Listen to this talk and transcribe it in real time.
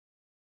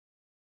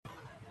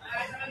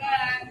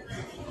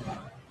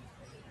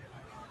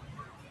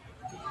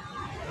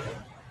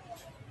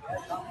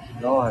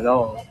Hello,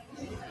 hello.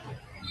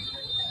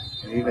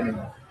 Good evening.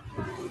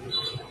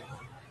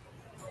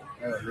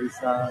 Hello,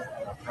 Lisa.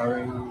 Hello,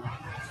 Curry.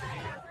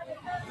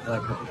 Hello,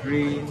 Copper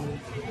Green.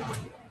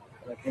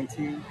 Hello,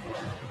 Katie.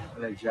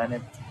 Hello,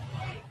 Janet.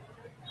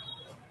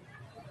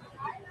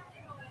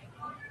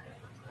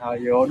 How are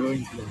you all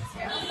doing today?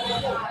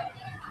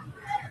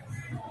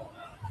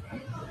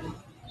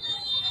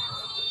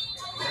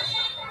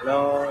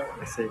 Hello,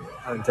 let's see.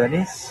 I'm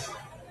Dennis.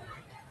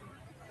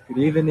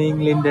 Good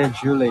evening, Linda and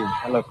Julie.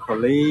 Hello,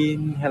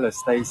 Colleen. Hello,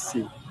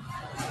 Stacy.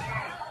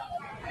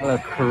 Hello,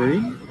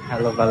 Corinne.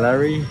 Hello,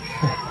 Valerie.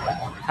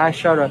 Hi,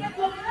 Sharon.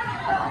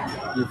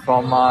 You're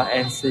from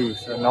NC,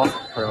 so North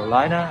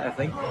Carolina, I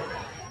think.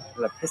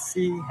 Hello,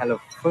 Pissy. Hello,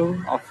 Phil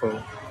or Phil.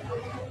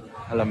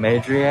 Hello,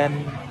 Madrian.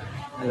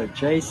 Hello,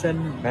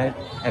 Jason, Matt,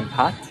 and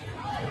Pat.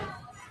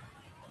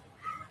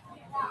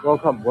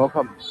 Welcome,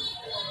 welcome.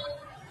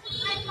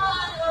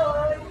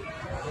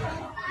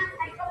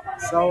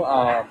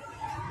 So,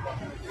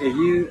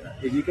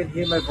 if you can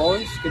hear my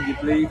voice, can you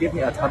please give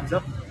me a thumbs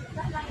up?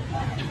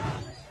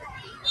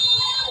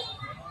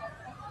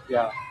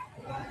 Yeah.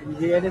 Can you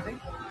hear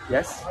anything?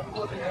 Yes.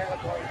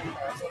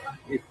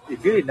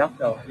 It's good enough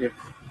though. If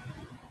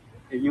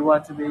you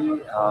want to be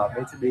me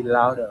to be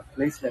louder,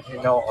 please let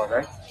me know. All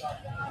right.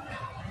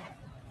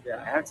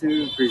 Yeah, I have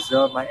to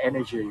preserve my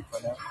energy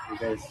for now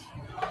because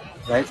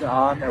later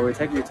on I will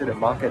take you to the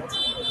market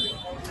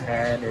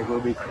and it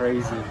will be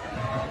crazy.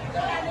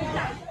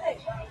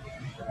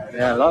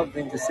 There are a lot of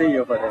things to see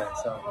over there.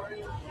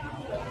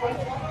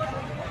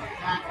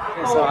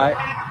 So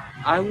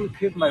I will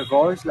keep my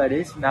voice like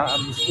this. Now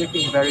I'm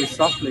speaking very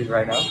softly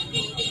right now.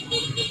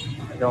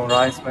 I don't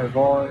raise my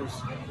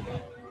voice.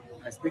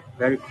 I speak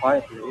very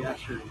quietly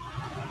actually.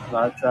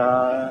 But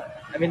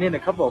I mean, in a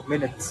couple of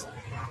minutes,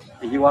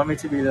 if you want me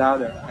to be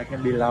louder, I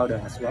can be louder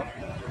as well.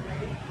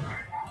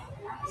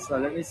 So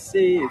let me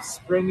see if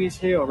spring is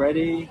here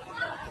already.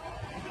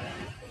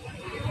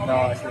 No,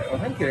 I said, oh,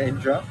 thank you,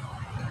 Indra.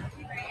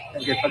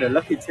 Thank you for the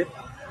lucky tip.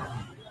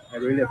 I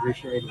really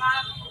appreciate it.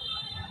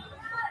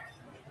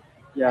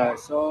 Yeah,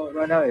 so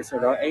right now it's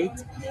around 8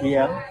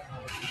 p.m.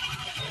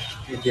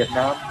 in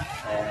Vietnam,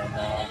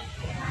 and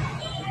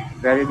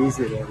very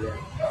busy there. Yeah.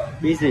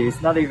 Busy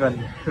is not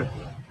even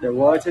the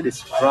word to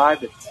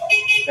describe it.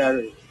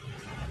 Very.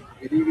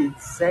 It is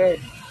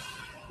insane.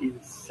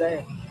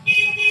 Insane.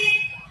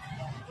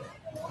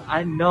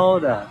 I know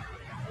that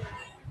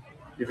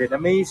the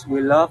Vietnamese,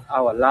 we love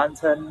our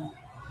lantern,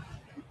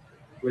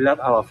 we love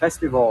our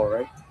festival,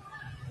 right?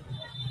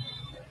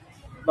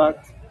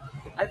 But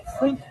I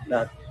think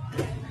that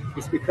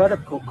it's because of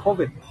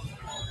COVID.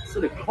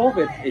 So the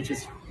COVID, it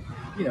just,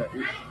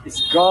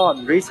 it's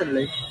gone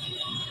recently.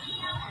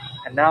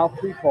 And now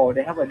people,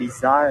 they have a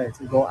desire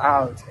to go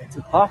out and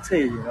to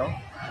party.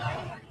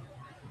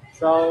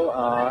 So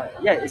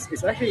yeah,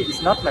 it's actually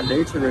it's not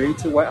mandatory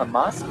to wear a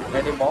mask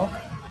anymore.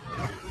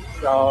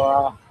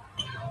 So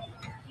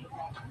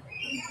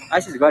I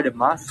just got a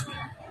mask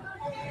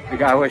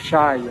because I was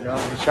shy,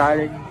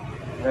 shining,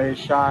 very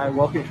shy,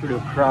 walking through the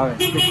crowd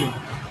and speaking.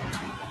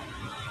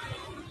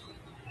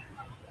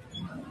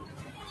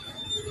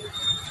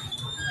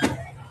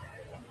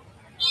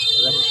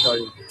 Let me show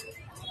you.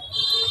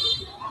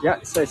 Yeah,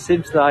 so it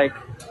seems like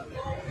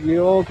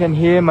you all can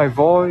hear my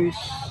voice.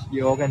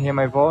 You all can hear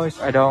my voice.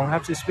 I don't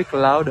have to speak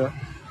louder.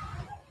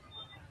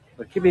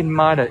 But keep in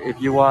mind that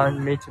if you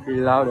want me to be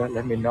louder,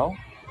 let me know.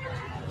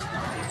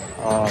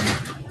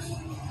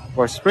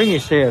 For spring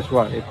is here as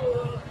well.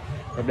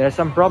 If there's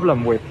some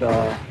problem with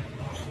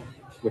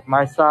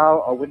my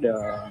sound or with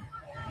the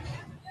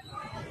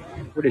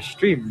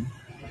stream,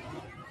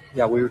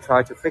 yeah, we will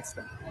try to fix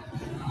them.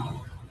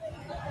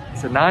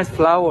 It's a nice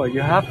flower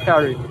you have,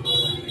 Carrie.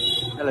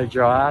 Hello,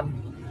 Joanne.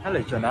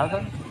 Hello,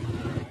 Jonathan.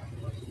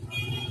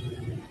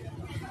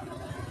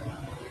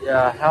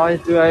 Yeah, how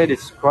do I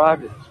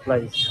describe this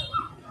place?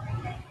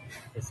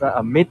 It's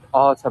a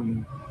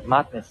mid-autumn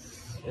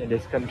madness in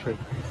this country.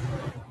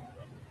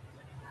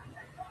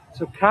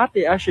 So Kat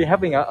is actually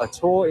having a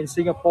tour in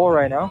Singapore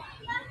right now.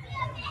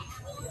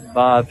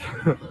 But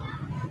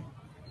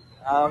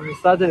I'm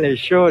certainly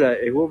sure that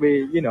it will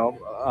be,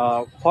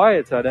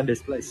 quieter than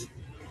this place.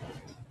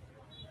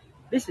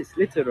 This is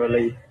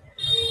literally,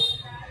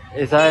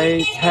 it's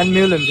like 10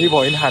 million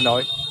people in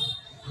Hanoi.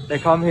 They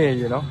come here,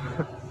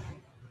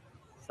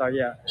 So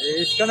yeah,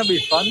 it's gonna be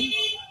fun.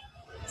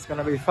 It's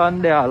gonna be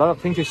fun. There are a lot of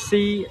things to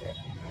see.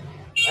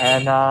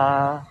 And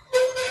I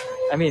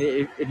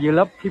mean, if you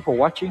love people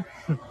watching,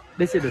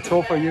 this is the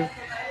tour for you.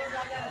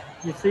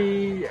 You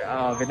see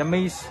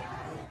Vietnamese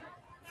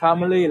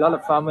family, a lot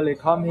of family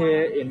come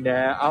here in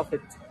their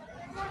outfit.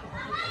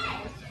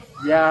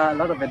 Yeah, a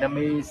lot of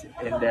Vietnamese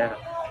in their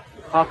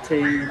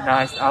party,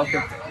 nice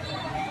outfit.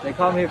 They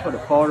come here for the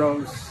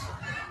photos,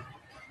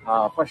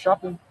 for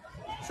shopping.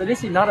 So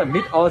this is not a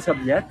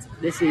mid-autumn yet.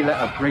 This is like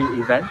a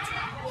pre-event.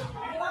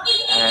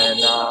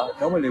 And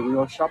normally we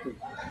go shopping.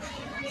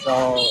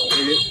 So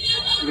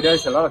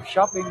there's a lot of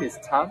shopping this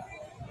time.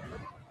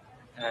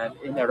 And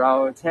in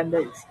around 10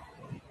 days,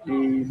 the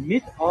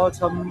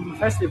Mid-Autumn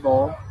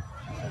Festival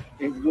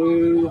It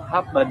will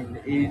happen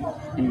in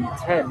the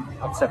 10th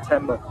of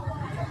September.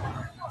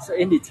 So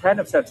in the 10th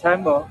of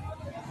September,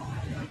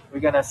 we're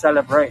gonna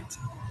celebrate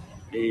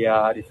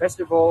the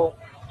festival.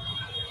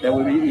 There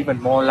will be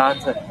even more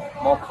lantern,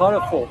 more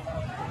colorful.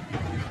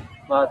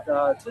 But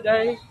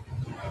today,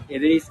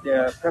 it is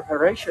the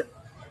preparation.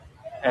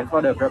 And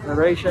for the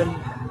preparation,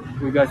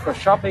 we go for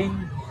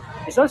shopping.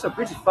 It's also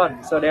pretty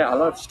fun. So there are a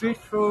lot of street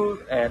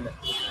food and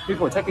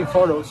people taking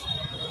photos.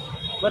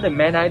 But the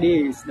main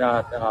idea is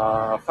that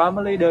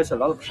family does a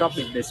lot of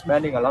shopping. They're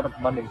spending a lot of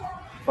money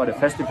for the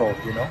festival,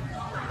 you know.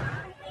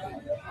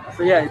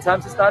 So yeah, it's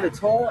time to start the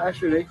tour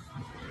actually.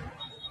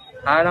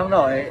 I don't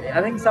know.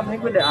 I think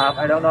something with the app.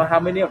 I don't know how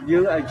many of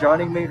you are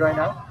joining me right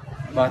now.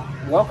 But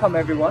welcome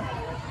everyone.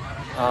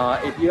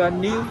 If you are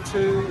new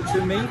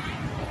to me,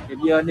 if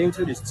you are new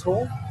to this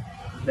tour,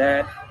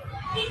 then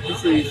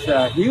this is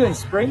Hieu in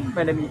Spring.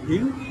 My name is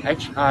Hieu,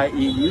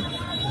 Hieu.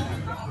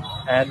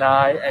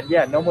 And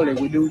yeah, normally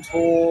we do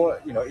tour,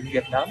 you know, in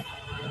Vietnam.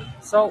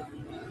 So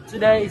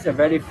today is a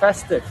very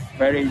festive,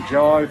 very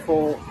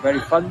joyful, very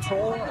fun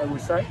tour, I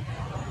would say.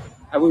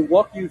 I will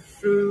walk you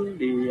through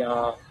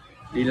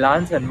the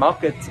lantern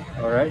market,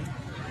 all right?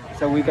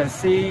 So we will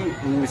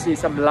see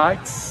some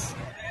lights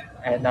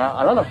and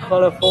a lot of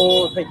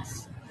colorful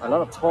things, a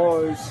lot of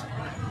toys.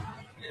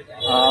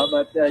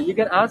 But you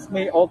can ask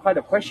me all kind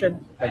of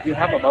questions that you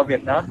have about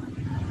Vietnam,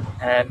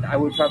 and I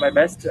will try my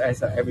best to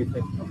answer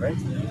everything, all right?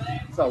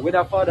 So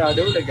without further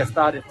ado, let's get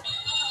started.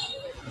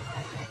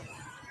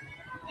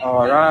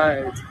 All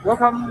right,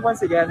 welcome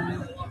once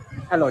again.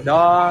 Hello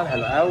Don,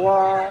 hello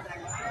Elwa.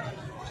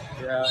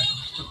 Yeah.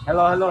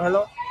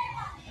 Hello.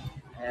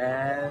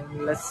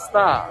 And let's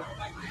start.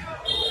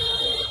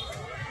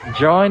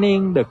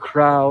 Joining the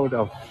crowd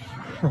of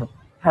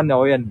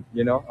Hanoian,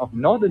 you know, of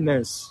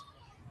Northerners,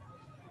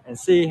 and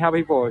see how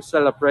people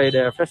celebrate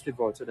their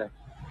festival today.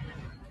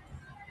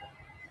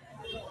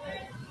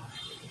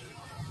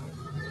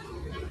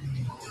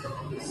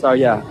 So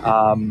yeah,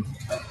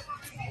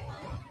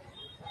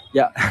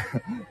 yeah,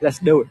 let's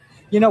do it.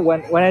 You know,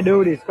 when I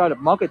do this kind of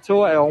market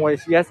tour, I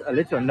always get a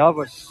little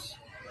nervous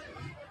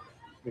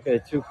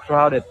because it's too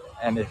crowded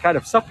and it's kind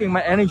of sucking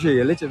my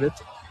energy a little bit.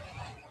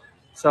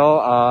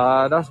 So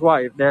that's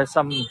why if there's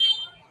some,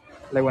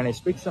 like when I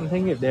speak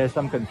something, if there's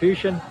some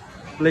confusion,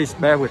 please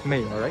bear with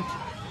me, all right?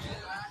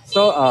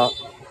 So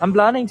I'm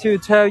planning to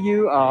tell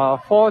you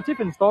 4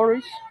 different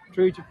stories,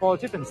 3 to 4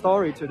 different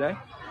stories today.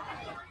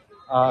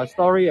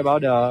 Story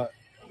about the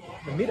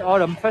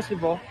Mid-Autumn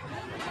Festival,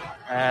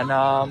 and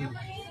I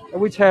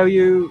will tell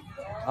you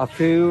a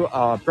few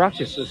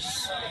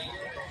practices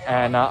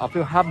and a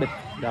few habits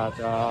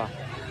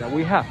that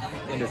we have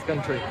in this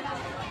country,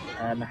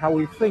 and how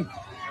we think,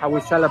 how we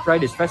celebrate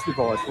this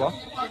festival as well.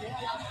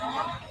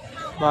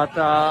 But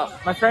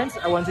my friends,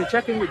 I want to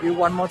check in with you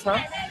one more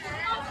time.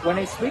 When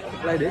I speak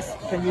like this,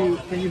 can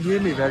you hear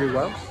me very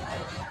well?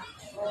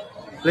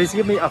 Please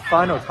give me a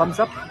final thumbs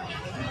up.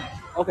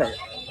 Okay,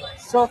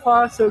 so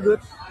far so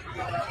good.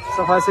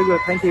 So far so good.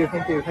 Thank you.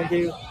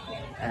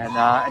 And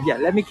yeah,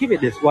 let me keep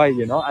it this way.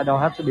 You know, I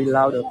don't have to be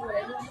louder,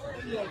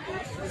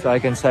 so I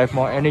can save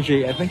more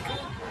energy, I think.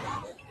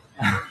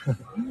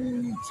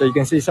 So you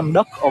can see some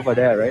duck over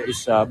there, right?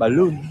 It's a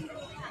balloon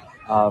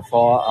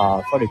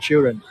for the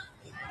children.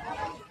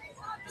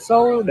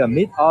 So the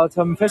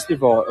Mid-Autumn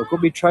Festival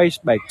could be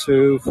traced back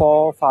to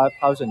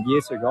 4,000-5,000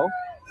 years ago.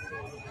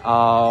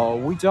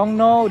 We don't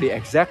know the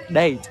exact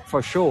date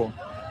for sure,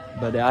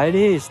 but the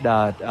idea is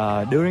that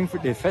during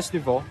the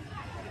festival,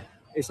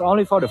 it's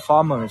only for the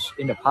farmers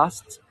in the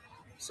past.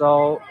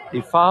 So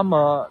the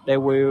farmer, they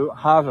will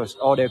harvest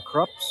all their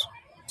crops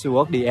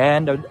toward the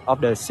end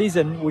of the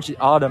season, which is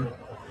autumn.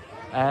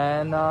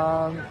 And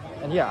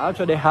yeah,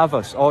 after they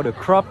harvest all the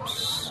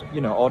crops,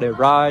 you know, all the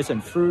rice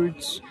and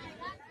fruits,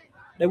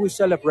 they will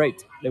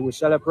celebrate. They will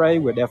celebrate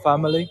with their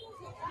family.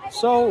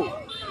 So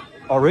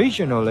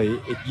originally,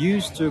 it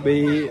used to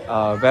be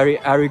very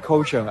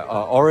agriculture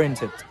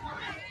oriented.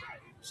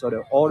 So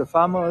all the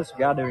farmers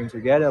gathering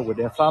together with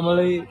their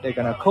family, they're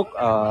gonna cook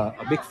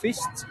a big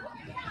feast,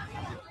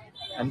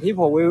 and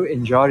people will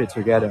enjoy it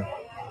together.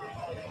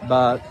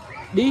 But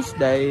these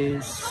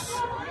days,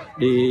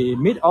 the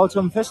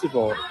Mid-Autumn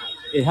Festival,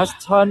 it has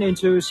turned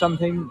into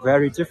something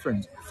very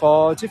different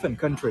for different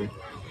countries.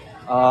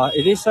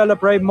 It is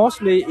celebrated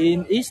mostly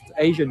in East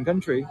Asian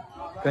country,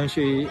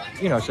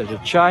 you know, such as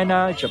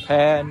China,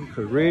 Japan,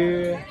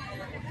 Korea,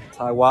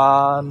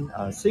 Taiwan,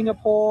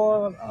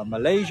 Singapore,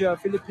 Malaysia,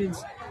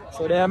 Philippines.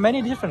 So there are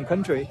many different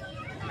countries,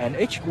 and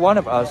each one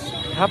of us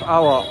have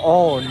our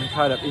own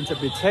kind of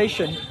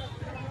interpretation,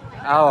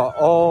 our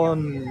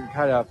own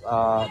kind of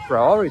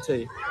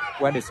priority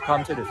when it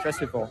comes to the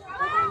festival.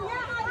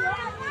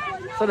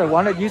 So the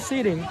one that you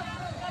see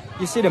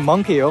the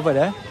monkey over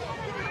there,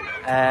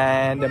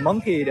 and the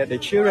monkey that the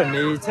children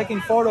is taking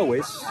photo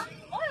with,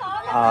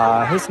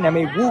 his name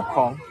is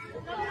Wukong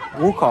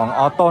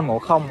or Tôn Ngộ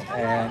Không,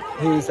 and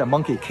he's a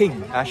monkey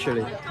king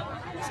actually.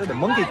 So the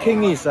monkey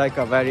king is like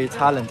a very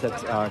talented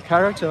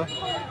character.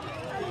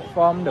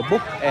 from the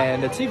book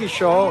and the TV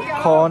show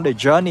called The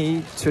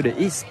Journey to the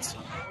East.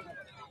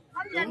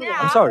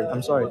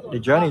 I'm sorry, The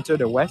Journey to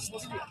the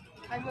West.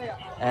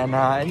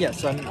 And yeah,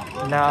 so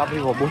now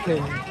people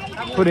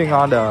putting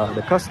on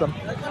the custom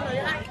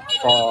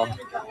for,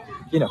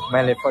 you know,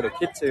 mainly for the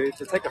kids to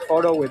take a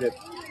photo with it.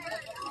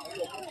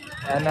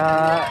 And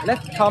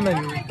let's come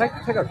and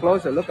take a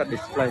closer look at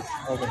this place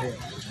over here.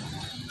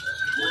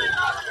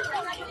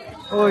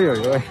 Oi,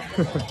 oi, oi.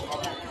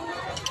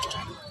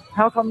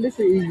 How come this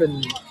is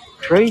even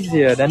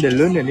crazier than the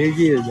Lunar New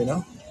Year, you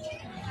know?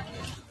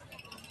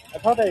 I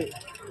thought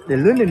the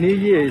Lunar New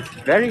Year is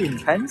very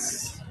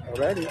intense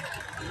already.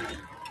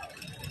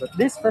 But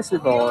this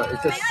festival is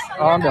just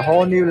on the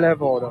whole new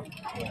level though.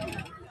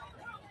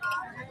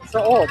 So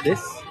all of this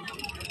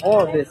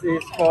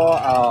is for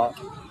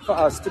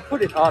us to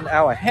put it on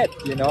our head,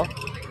 you know,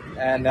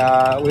 and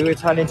we will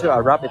turn into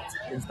a rabbit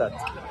instead.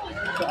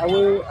 So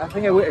I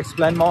think I will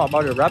explain more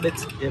about the rabbit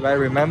if I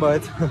remember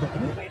it.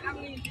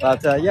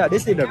 But yeah,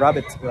 this is the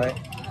rabbit, right?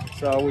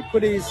 So we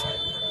put these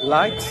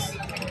lights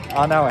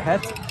on our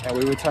head and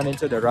we will turn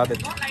into the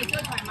rabbit.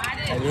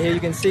 And here you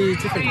can see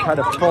different kind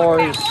of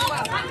toys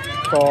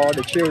for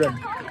the children.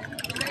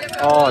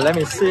 Oh, let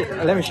me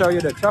show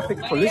you the traffic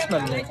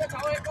policeman here.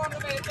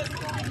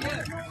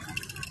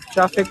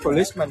 Traffic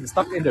policeman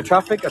stuck in the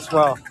traffic as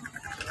well.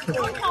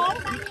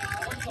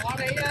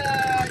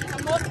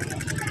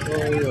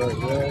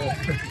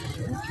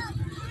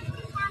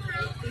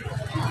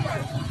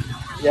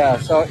 Yeah,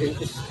 so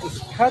it's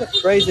kind of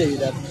crazy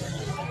that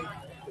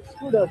the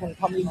scooter can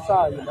come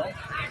inside, you know.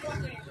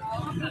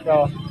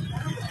 So,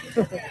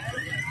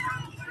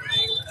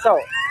 so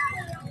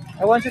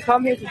I want to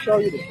come here to show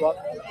you this one.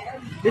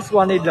 This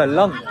one is the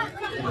lung.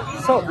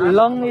 So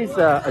lung is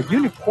a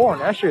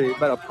unicorn actually,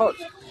 but of course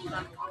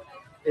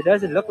it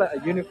doesn't look like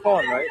a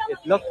unicorn, right? It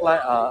looks like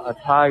a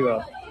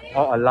tiger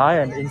or a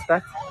lion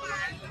instead.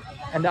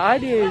 And the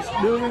idea is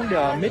during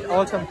the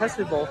Mid-Autumn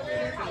Festival,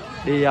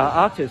 the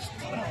artists,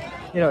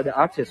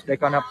 they're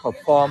gonna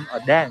perform a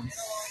dance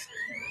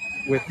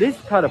with this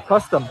kind of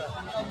costume.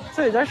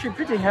 So it's actually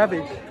pretty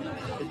heavy.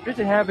 It's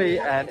pretty heavy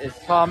and it's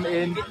come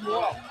in,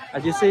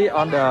 as you see,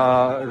 on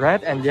the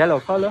red and yellow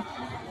color.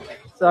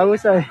 So I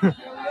would say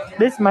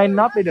this might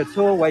not be the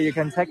tour where you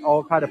can take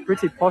all kind of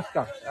pretty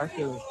postcards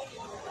actually,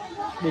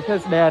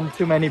 because there are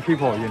too many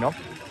people, you know.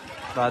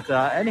 But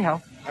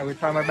anyhow, I will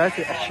try my best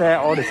to share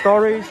all the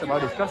stories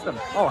about this custom.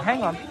 Oh,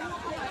 hang on.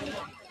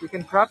 You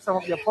can grab some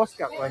of your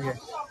postcards right here.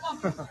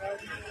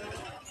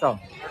 So,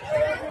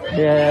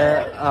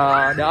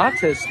 the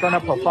artist gonna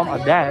perform a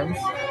dance,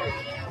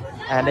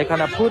 and they're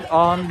gonna put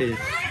on this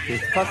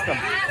custom,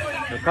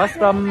 the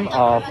custom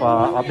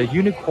of the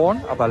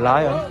unicorn, of a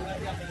lion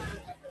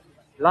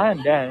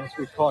dance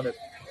we call it.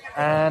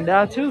 And there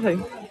are two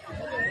things.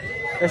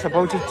 There's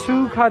supposed to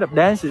two kind of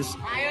dances.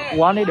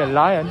 One is the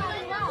lion,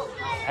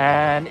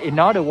 and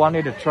another one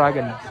is the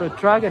dragon. So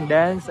dragon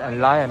dance and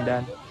lion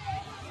dance.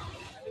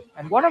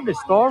 And one of the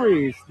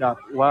stories that,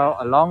 well,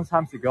 a long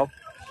time ago,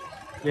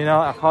 you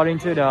know, according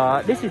to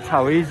this is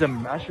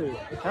Taoism actually.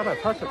 It's have a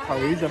touch of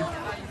Taoism.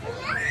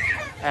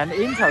 And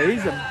in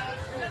Taoism,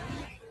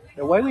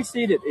 the way we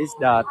see it is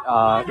that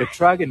the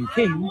Dragon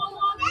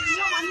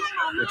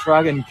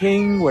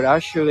King would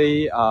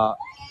actually,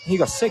 he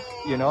got sick,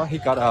 you know, he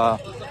got a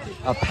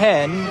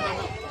pain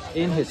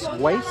in his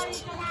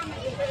waist.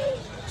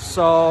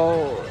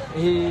 So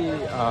he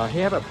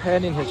had a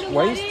pain in his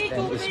waist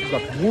and it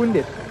got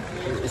wounded.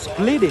 It's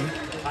bleeding.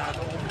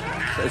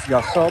 So it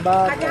got so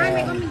bad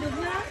and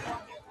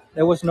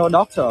there was no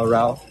doctor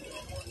around.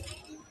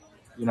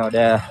 You know,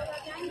 there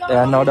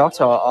are no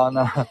doctor on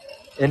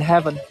in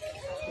heaven.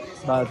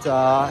 But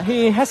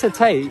he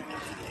hesitated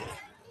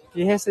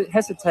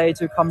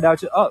to come down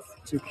to earth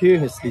to cure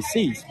his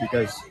disease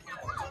because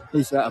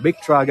he's a big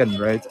dragon,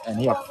 right? And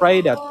he's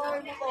afraid that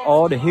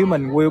all the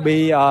humans will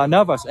be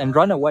nervous and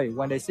run away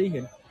when they see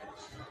him.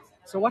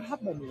 So what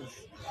happened is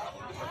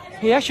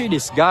he actually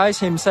disguised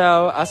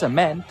himself as a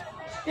man,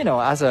 you know,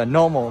 as a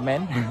normal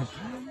man,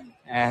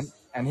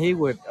 and he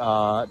would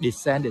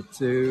descend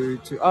to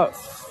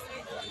earth.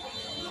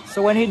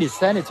 So when he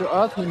descended to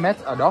earth, he met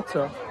a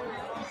doctor,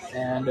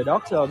 and the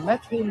doctor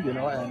met him, you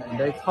know, and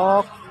they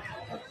talked.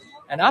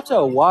 And after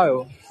a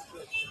while,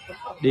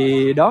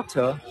 the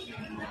doctor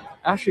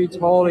actually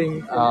told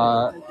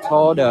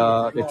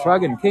the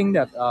Dragon King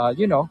that,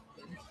 you know,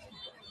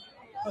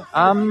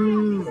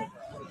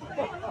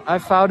 I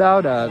found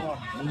out that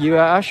you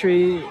are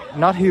actually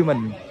not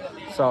human,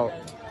 so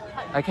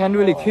I can't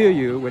really cure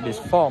you with this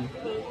form.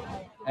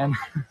 And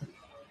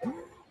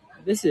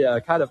this is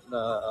a kind of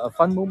a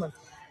fun moment.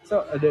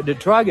 So the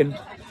dragon,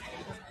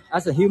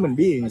 as a human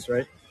being,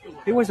 right,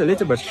 he was a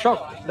little bit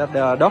shocked that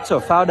the doctor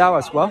found out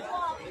as well.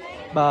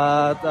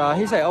 But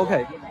he said,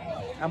 okay,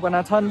 I'm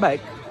gonna turn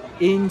back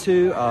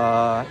into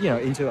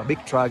into a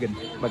big dragon,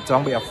 but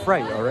don't be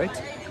afraid, all right?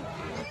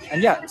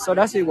 And yeah, so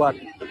that's what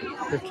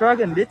the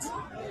dragon did.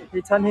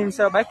 He turned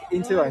himself back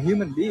into a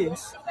human being.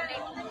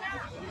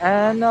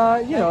 And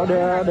you know,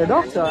 the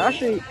doctor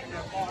actually,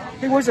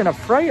 he wasn't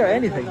afraid or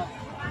anything.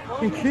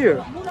 he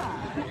cured.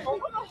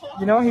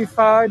 You know, he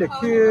fired the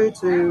cure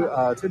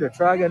to the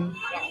dragon.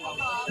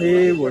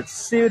 He would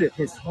seal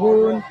his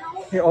wound.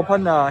 He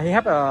opened. They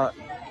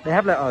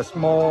have like a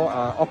small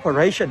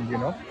operation. You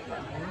know.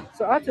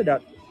 So after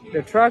that,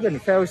 the dragon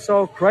felt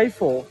so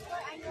grateful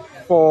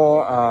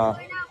for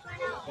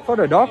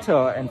the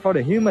doctor and for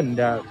the human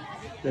that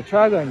the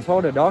dragon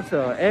told the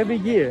doctor every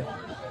year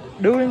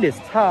during this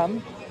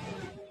time,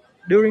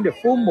 during the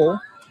full moon,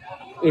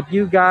 if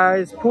you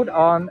guys put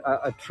on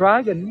a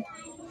dragon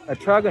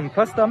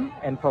costume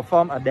and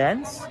perform a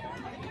dance,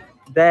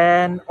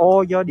 then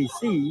all your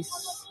disease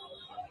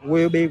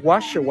will be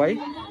washed away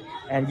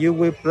and you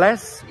will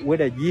bless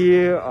with a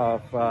year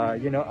of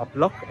of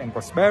luck and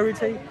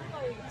prosperity,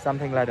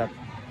 something like that.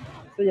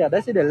 So yeah,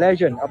 that's the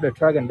legend of the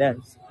dragon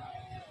dance.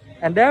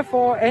 And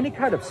therefore any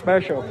kind of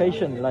special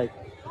occasion like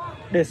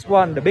this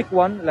one, the big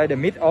one, like the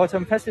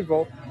Mid-Autumn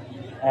Festival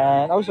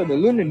and also the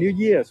Lunar New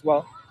Year as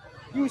well,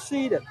 you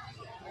see that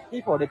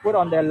people, they put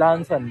on their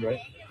lantern, right?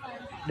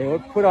 They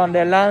would put on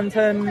their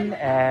lantern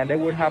and they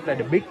would have like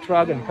the big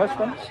dragon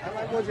costumes,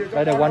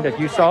 like the one that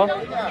you saw,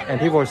 and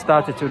people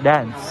started to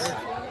dance.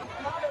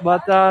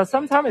 But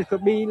sometimes it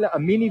could be like a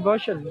mini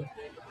version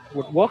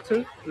would work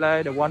too,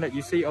 like the one that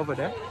you see over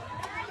there.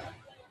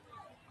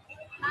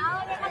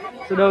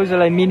 So those are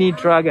like mini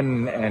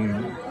dragon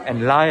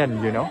and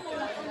lion, you know.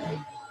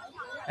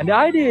 And the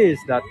idea is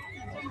that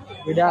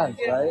we dance,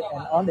 right?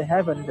 And on the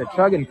heaven, the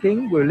dragon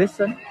king will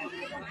listen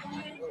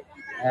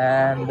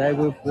and they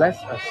will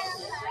bless us.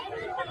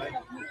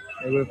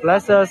 They will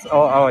bless us,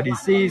 or our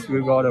disease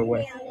will go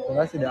away. So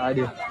that's the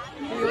idea.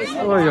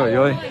 Oi, oi,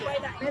 oi.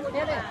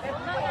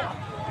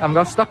 I'm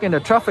got stuck in the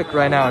traffic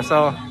right now,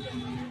 so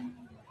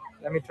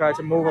let me try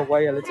to move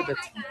away a little bit.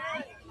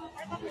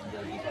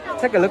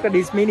 Take a look at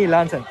this mini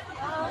lantern.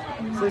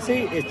 So you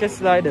see, it's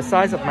just like the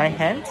size of my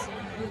hand,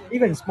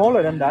 even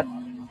smaller than that.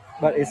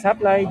 But it's have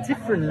like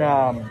different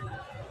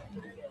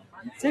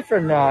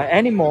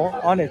animal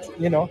on it,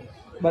 you know.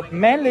 But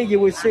mainly you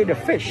will see the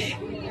fish.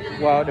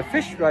 Well, the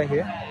fish right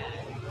here.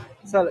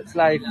 So it's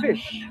like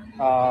fish.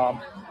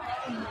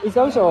 It's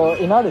also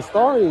in other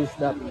stories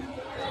that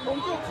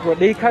with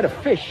these kind of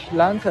fish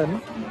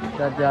lantern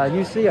that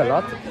you see a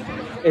lot.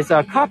 It's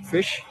a carp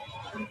fish.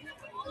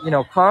 You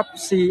know, carp,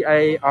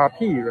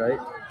 C-A-R-P, right?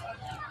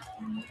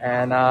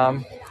 And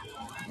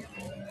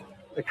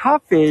the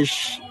carp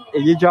fish,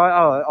 if you join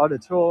all the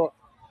tour,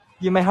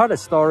 you may heard a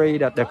story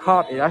that the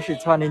carp is actually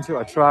turned into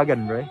a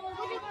dragon, right?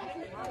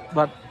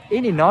 But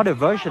in another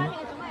version,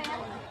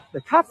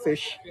 the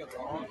catfish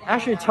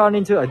actually turned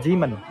into a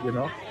demon, you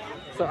know.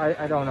 So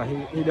I don't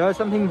know. He does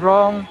something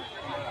wrong,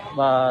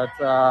 but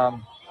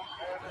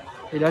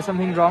he does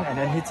something wrong, and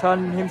then he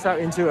turned himself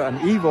into an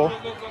evil.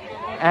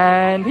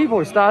 And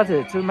people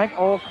started to make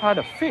all kind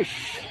of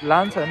fish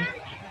lantern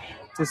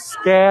to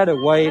scare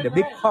away the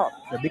big carp,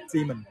 the big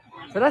demon.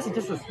 So that's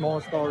just a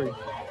small story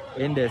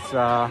in this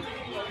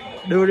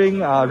during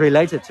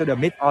related to the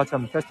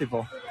Mid-Autumn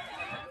Festival.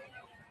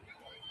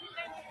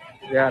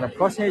 Yeah, and of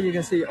course here you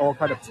can see all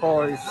kind of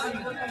toys.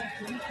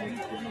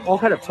 All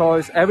kind of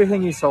toys.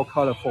 Everything is so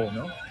colorful,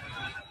 no?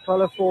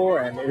 Colorful,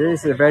 and it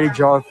is a very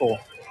joyful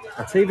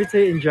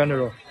activity in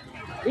general.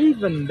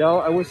 Even though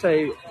I would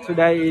say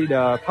today is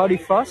the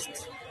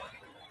 31st,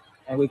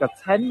 and we got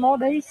 10 more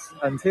days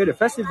until the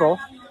festival.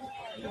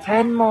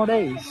 10 more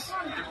days.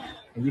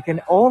 And you can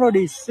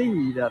already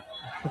see that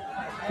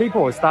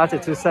people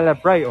started to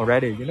celebrate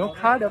already, you know,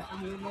 kind of.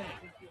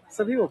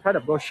 Some people kind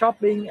of go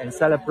shopping and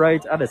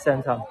celebrate at the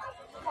same time.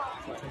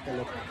 So take a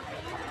look.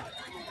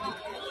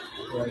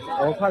 There's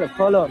all kind of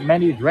color,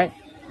 many red,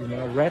 you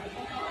know, red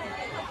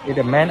is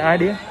the main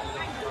idea.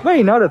 But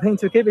another thing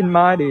to keep in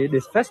mind is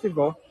this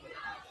festival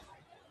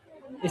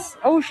is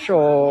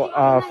also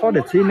for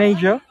the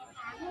teenager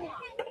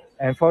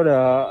and for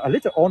the a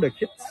little older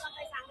kids.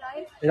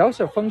 It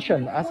also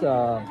functions as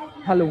a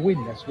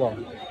Halloween as well.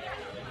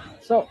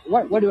 So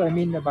what do I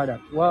mean by that?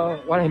 Well,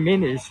 what I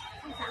mean is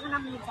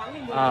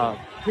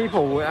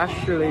people will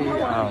actually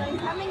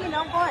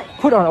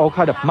put on all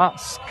kind of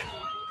masks.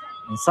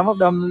 And some of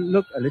them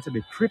look a little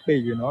bit creepy,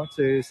 you know,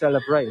 to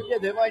celebrate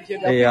the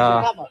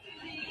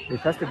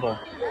festival.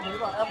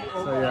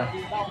 So yeah.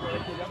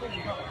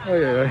 Oh,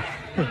 yeah.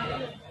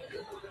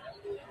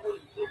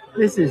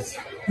 This is...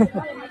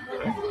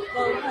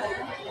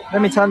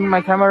 Let me turn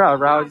my camera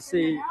around to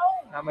see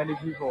how many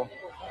people.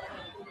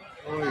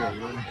 Oh, yeah.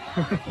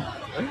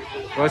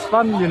 It was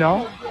fun, you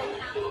know.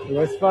 It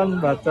was fun,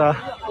 but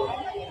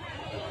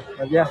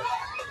yeah.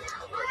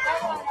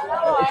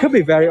 It could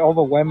be very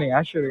overwhelming,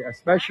 actually,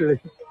 especially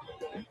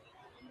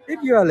if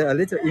you are a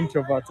little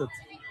introverted.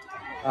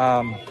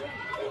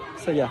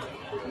 So yeah,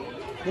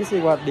 this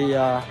is what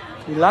the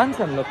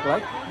lantern look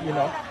like, you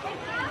know.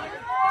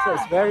 So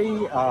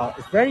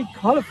it's very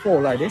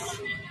colorful like this,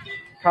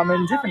 come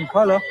in different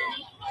color.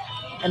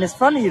 And it's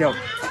funny, you know,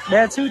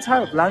 there are two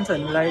types of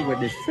lantern like with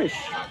this fish.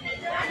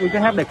 We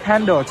can have the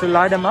candle to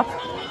light them up,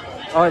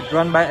 or it's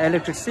run by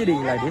electricity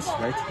like this,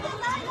 right?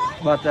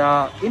 But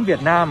in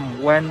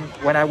Vietnam, when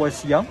I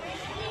was young,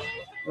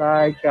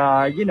 Like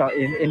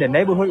in the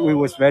neighborhood, we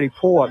was very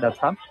poor at that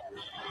time,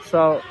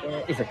 so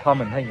it's a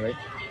common thing, right?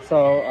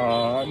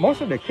 So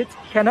most of the kids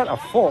cannot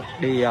afford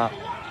the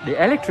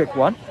electric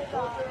one,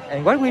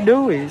 and what we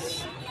do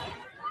is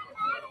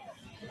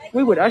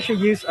we would actually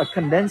use a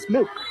condensed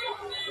milk.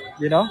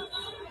 You know,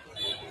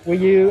 we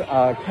use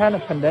a can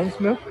of condensed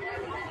milk.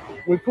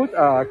 We put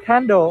a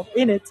candle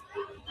in it,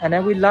 and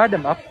then we light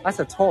them up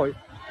as a toy.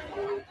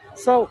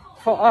 So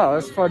for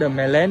us, for the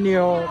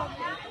millennial,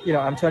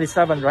 I'm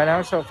 27 right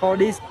now. So for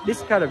this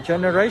kind of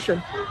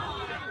generation,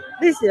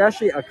 this is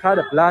actually a kind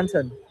of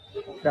lantern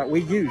that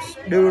we use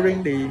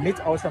during the Mid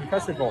Autumn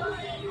Festival.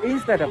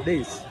 Instead of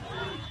this,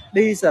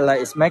 these are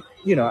like it's made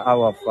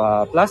out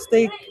of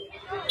plastic,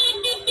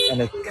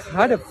 and it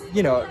kind of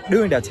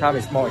during that time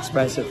it's more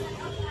expensive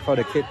for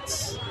the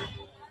kids.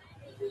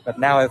 But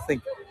now I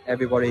think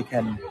everybody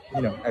can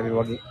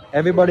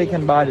everybody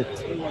can buy it.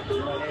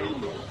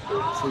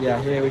 So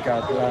yeah, here we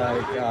got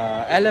like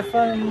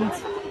elephant,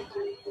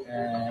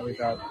 and we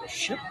got a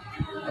ship,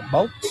 a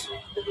boat.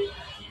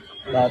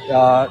 But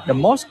the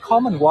most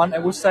common one I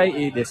would say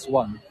is this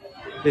one.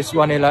 This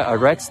one is like a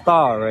red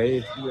star,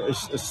 right?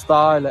 It's a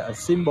star, like a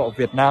symbol of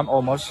Vietnam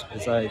almost.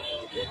 It's like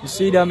you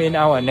see them in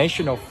our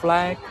national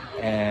flag,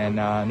 and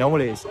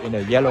normally it's in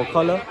a yellow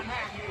color.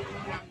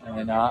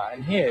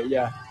 And here,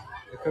 yeah,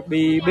 it could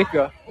be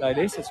bigger like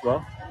this as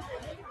well.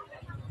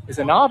 It's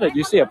another,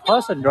 you see a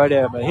person right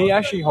there, but he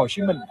actually Ho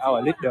Chi Minh,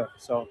 our leader.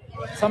 So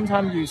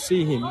sometimes you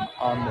see him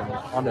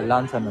on the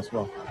lantern as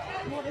well.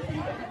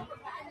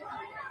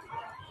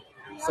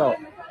 So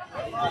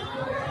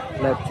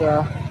let's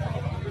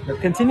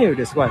continue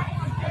this way.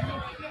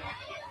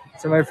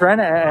 So my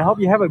friend, I hope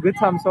you have a good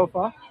time so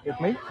far with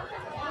me.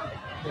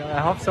 Yeah,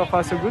 I hope so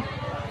far so good.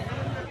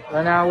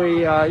 Right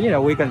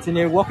now we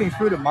continue walking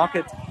through the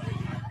market,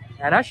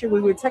 and actually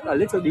we will take a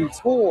little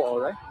detour,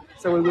 alright?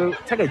 So we will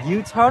take a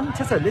U-turn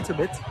just a little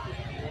bit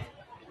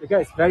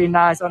because it's very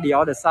nice on the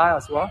other side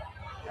as well.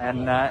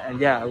 And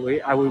yeah,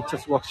 I will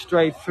just walk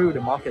straight through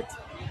the market.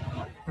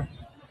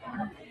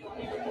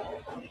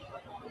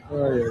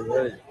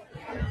 Right.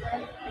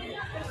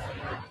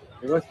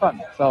 It was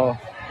fun. So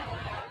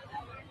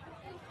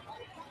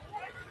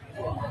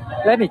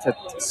let me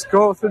just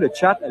scroll through the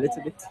chat a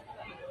little bit.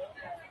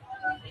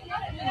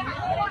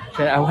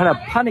 Okay, I want a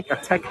panic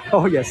attack.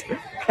 Oh yes,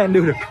 can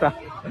do the crowd.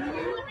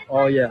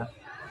 Oh yeah,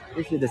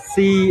 this is the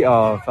sea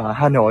of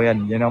Hanoi,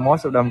 and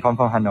most of them come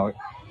from Hanoi.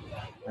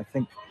 I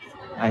think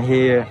I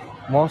hear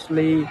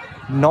mostly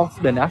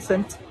northern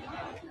accent.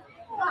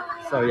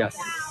 So yes.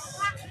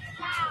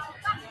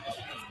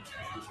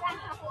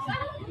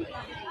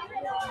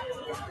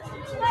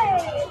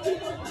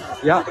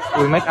 Yeah,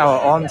 we make our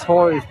own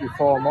toys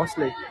before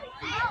mostly.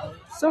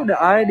 So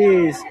the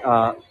idea is,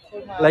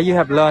 like you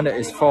have learned,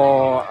 it's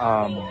for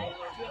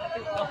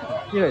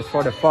it's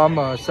for the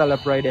farmer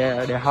celebrate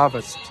their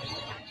harvest.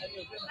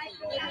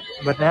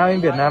 But now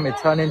in Vietnam, it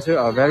turned into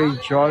a very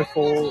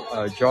joyful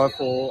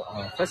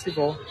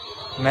festival,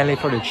 mainly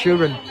for the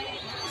children.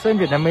 So in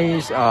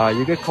Vietnamese,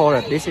 you could call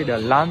it, this is the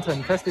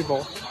Lantern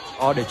Festival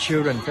or the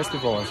Children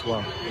Festival as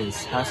well. It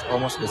has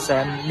almost the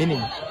same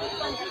meaning.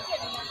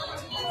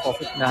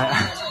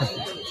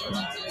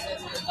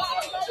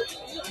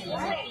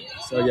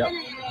 So yeah.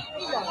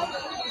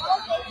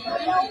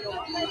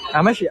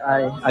 Actually,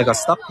 I got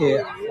stuck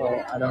here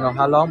for I don't know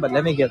how long, but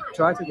let me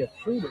try to get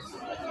through this.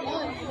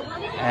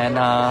 And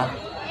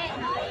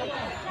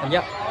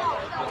yeah,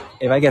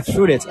 if I get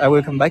through it, I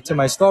will come back to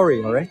my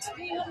story, alright?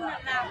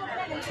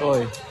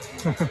 Oi.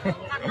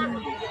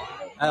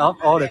 I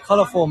hope all the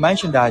colorful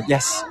merchandise,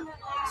 yes.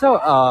 So,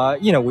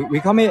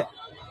 we come here,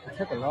 it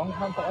takes a long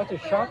time for us to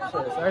shop, so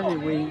especially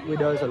we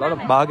does a lot of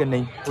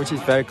bargaining, which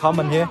is very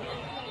common here.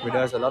 We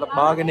does a lot of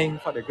bargaining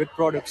for the good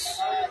products,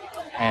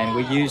 and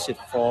we use it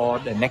for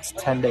the next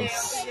 10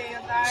 days.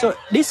 So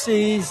this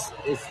is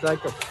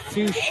like a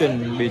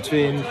fusion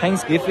between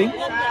Thanksgiving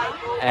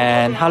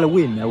and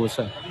Halloween, I would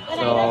say.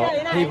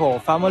 So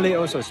family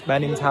also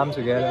spending time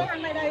together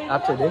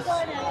after this,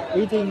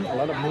 eating a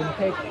lot of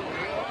mooncake,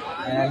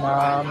 and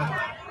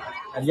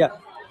yeah,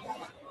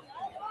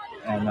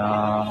 and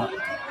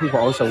people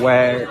also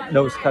wear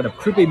those kind of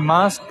creepy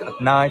masks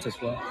at night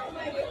as well,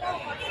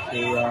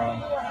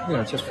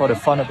 to just for the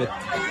fun of it.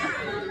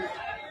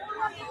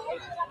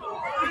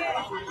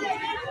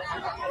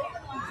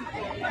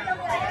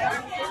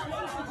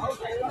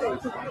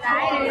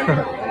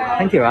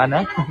 Thank you,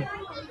 Anna.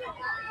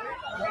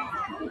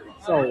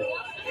 So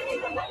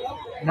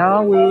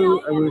now I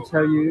will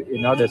tell you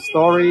the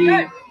story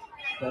that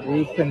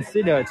we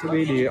consider to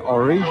be the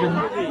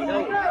original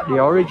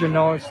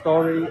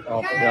story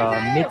of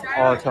the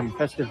Mid-Autumn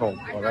Festival,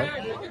 alright?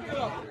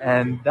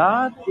 And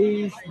that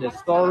is the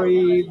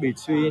story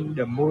between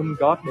the moon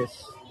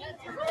goddess.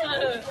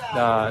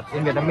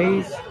 In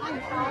Vietnamese,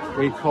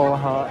 we call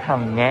her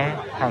Hằng Nga.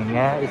 Hằng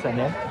Nga is her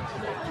name.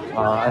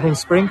 I think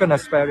Spring gonna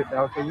spell it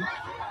out for you.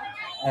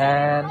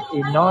 And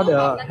in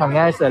order, Hằng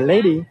Nga is a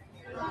lady,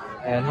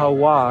 and her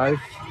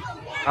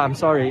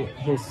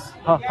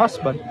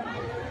husband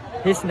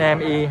His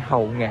name is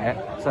Hậu Nghệ.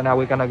 So now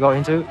we're gonna go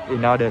into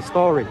another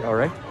story,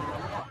 alright?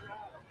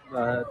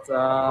 But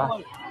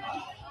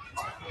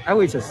I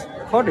will just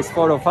put this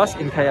photo first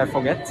in case I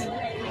forget.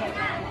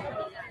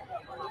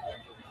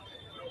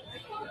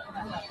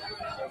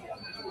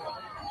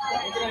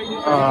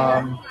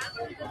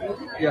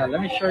 Yeah,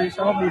 let me show you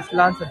some of these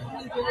lanterns.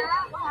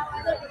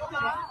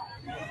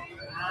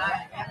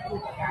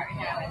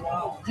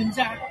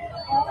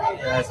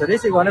 Yeah, so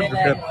this is one of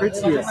the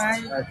prettiest,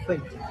 I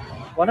think,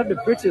 one of the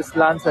prettiest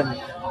lantern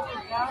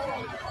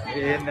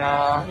in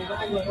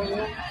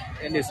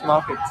this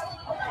market.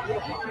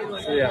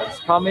 So yeah, it's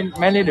coming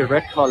mainly the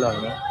red color,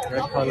 you know?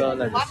 Red color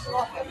like this.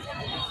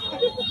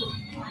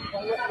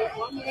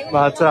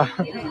 But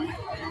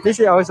this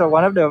is also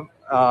one of the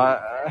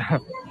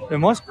the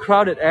most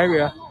crowded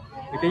area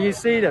because you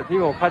see that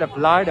people kind of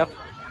lined up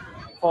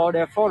for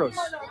their photos.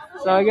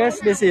 So I guess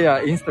this is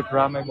an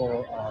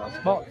Instagrammable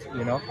spot,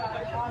 you know,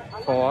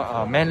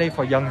 for mainly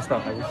for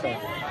youngsters, I would say.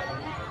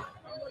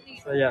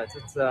 So yeah,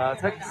 it's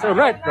so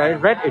red,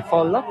 right? Red is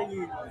for love,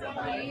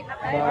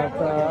 but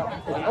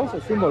it also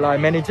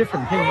symbolizes many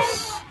different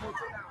things,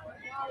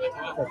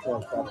 such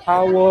as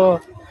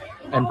power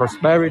and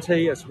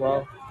prosperity as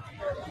well.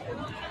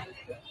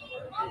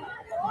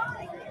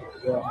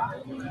 Yeah.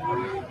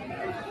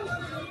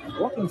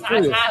 Walking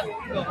through this, I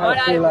kind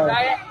of feel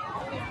like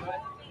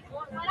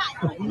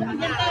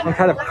I'm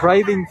kind of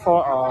craving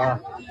for a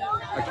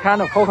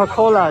can of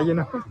Coca-Cola, you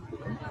know.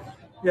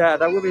 Yeah,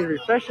 that would be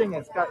refreshing.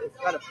 It's kind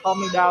of calm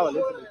me down a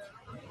little bit.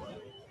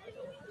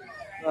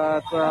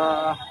 But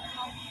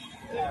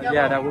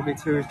yeah, that would be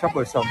too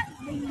troublesome.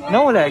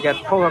 Normally I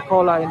get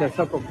Coca-Cola in the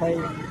Circle K.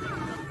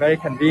 Very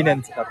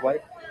convenient that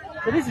way.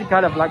 So this is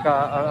kind of like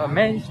a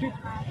main street.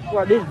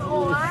 Well, this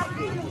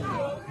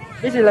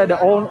is like the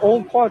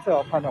old quarter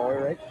of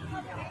Hanoi, right?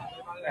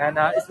 And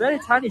it's very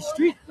tiny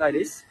street like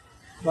this.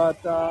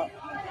 But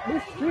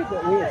this street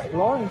that we're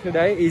exploring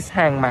today is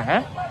Hàng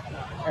Mã,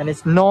 and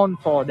it's known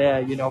for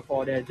their, you know,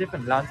 for their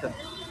different lanterns.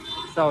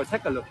 So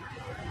take a look.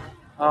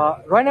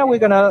 Right now we're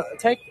gonna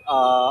take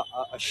a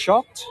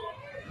short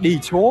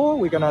detour.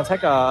 We're gonna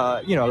take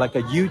a, you know, like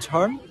a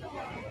U-turn,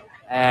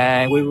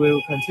 and we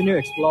will continue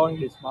exploring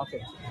this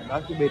market. And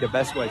that would be the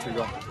best way to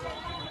go.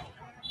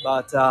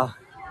 But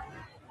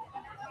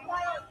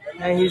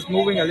and he's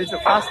moving a little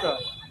faster.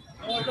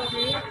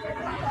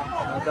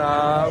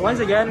 But once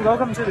again,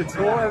 welcome to the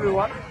tour,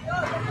 everyone.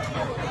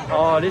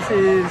 Oh, this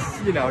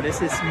is, you know,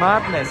 this is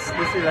madness.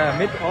 This is a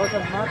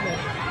mid-autumn madness.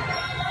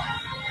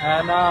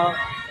 And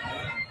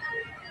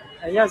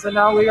yeah, so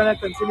now we're gonna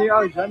continue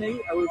our journey.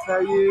 I will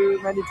tell you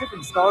many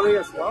different stories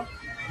as well.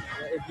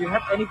 If you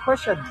have any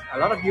question, a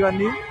lot of you are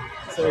new,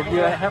 so if you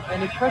have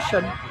any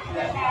question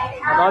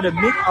about the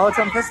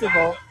Mid-Autumn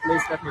Festival,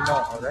 please let me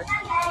know, alright?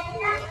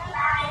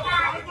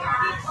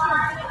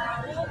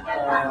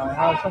 I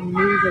have some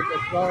music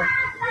as well.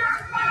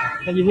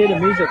 Can you hear the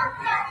music?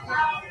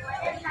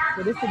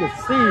 So this is the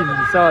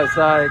scene, so it's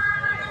like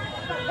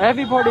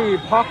everybody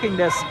parking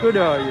their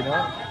scooter, you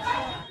know?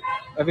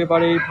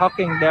 Everybody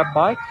parking their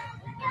bike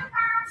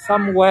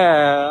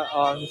somewhere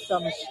on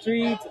some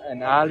street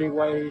and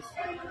alleyways,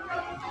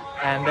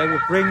 and they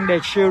will bring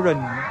their children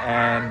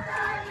and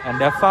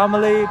their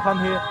family come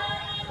here.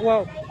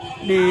 Well,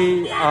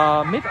 the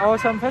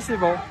Mid-Autumn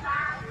Festival,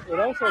 it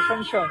also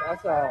functions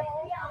as a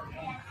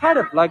kind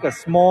of like a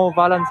small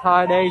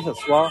Valentine's Day as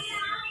well.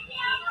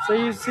 So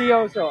you see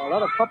also a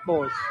lot of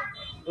couples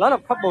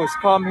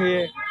come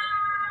here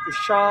to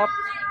shop,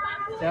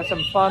 to have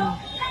some fun.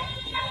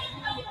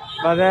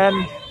 But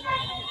then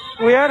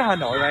we are in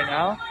Hanoi right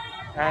now,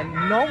 and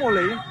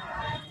normally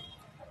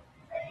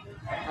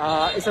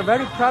it's a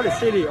very crowded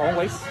city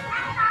always.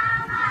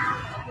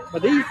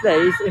 But these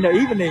days in the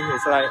evening,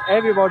 it's like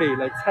everybody,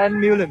 like 10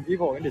 million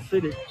people in the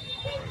city,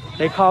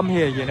 they come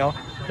here, you know.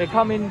 They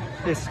come in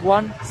this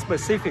one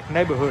specific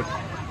neighborhood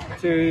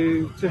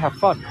to have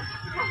fun.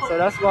 So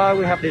that's why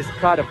we have this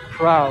kind of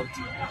crowd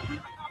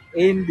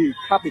in the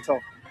capital.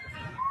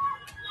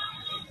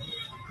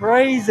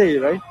 Crazy,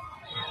 right?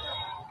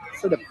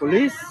 So the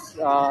police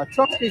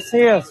truck is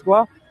here as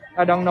well.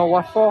 I don't know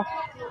what for,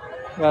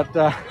 but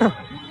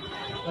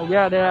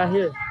yeah, they are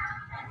here.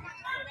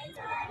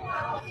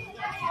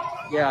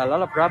 Yeah, a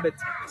lot of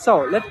rabbits.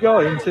 So let's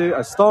go into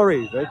a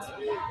story, right?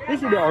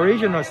 This is the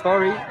original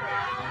story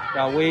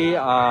that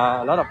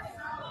a lot of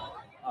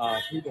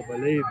people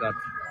believe that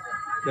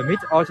the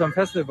Mid-Autumn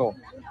Festival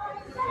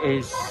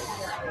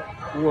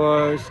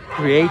was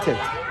created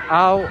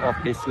out of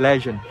this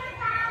legend.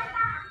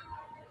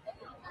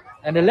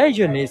 And the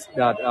legend is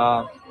that,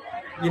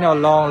 you know,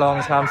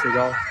 long times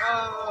ago,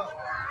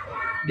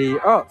 the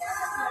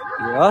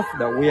earth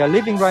that we are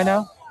living right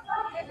now,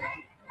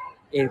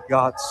 it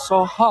got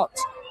so hot,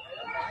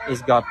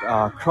 it got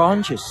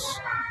crunches,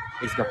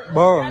 it got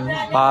burned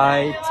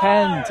by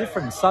 10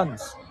 different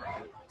suns.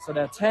 So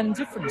there are 10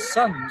 different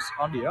suns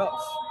on the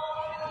earth,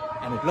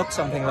 and it looks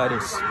something like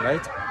this,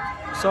 right?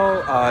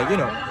 So, you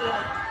know,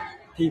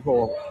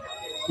 people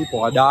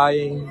are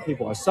dying,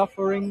 people are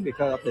suffering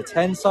because of the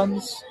 10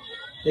 suns.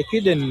 They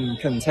couldn't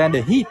contain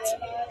the heat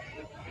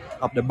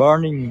of the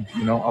burning,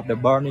 of the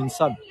burning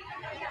sun.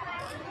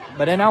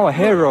 But then our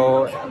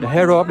hero, the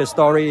hero of the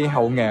story,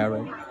 Hậu Nghệ,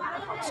 right?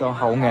 So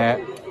Hậu Nghệ,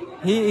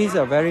 he is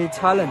a very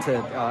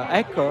talented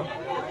actor.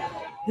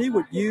 He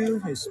would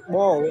use his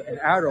bow and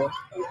arrow,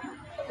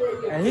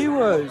 and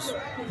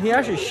he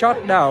actually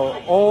shot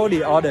down all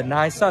the other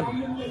 9 sons,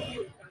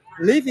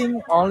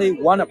 leaving only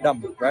one of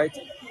them, right?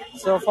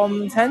 So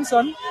from 10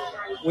 sons,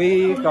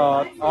 we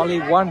got only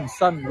 1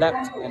 son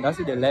left, and that's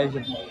the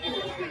legend.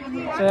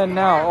 So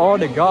now all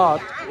the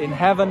gods in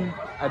heaven,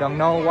 I don't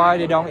know why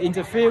they don't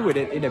interfere with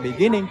it in the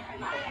beginning,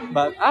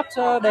 but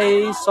after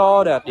they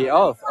saw that the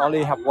earth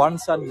only have 1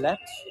 son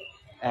left,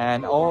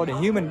 and all the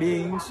human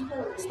beings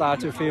start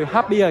to feel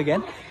happy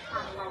again,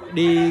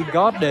 the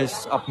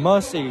goddess of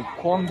mercy,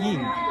 Kuan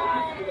Yin,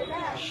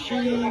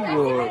 she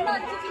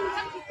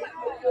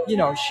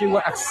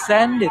would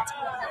ascend it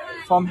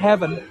from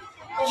heaven.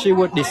 She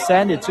would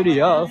descend it to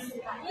the earth.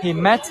 He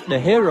met the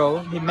hero,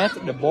 he met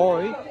the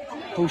boy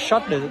who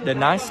shot the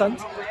 9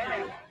 sons,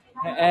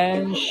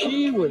 and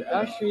she would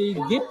actually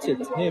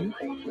gifted him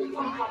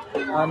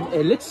an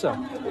elixir.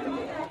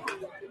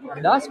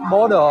 That's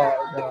border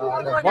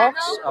the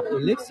box of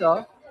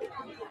elixir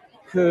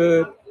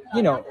could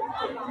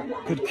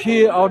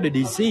cure all the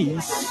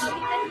disease,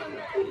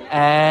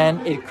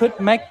 and it could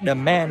make the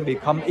man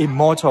become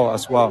immortal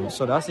as well.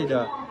 So that's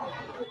the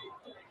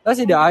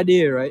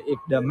idea, right? If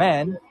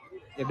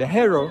the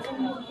hero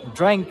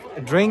drink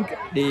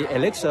the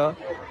elixir,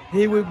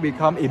 he will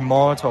become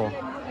immortal,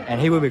 and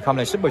he will become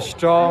like super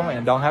strong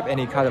and don't have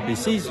any kind of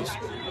diseases.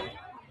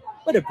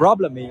 But the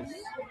problem is,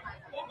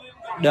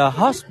 the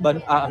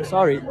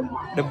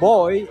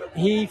boy,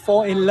 he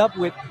fall in love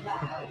with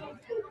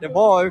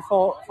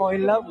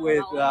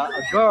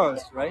a girl,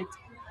 right?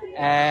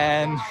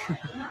 And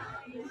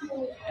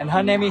and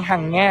her name is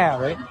Hằng Nga,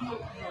 right?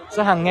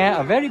 So Hằng Nga,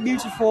 a very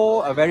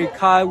beautiful, a very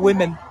kind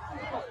woman.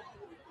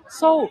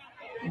 So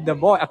the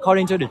boy,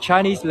 according to the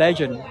Chinese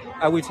legend,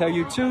 I will tell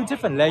you 2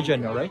 different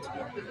legends, all right?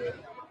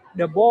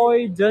 The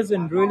boy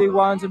doesn't really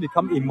want to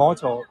become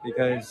immortal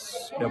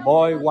because the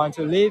boy wants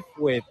to live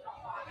with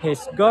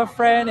his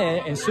girlfriend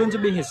and soon to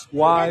be his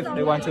wife.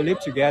 They want to live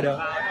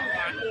together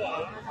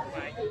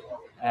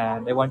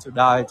and they want to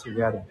die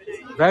together.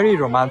 Very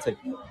romantic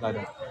like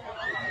that.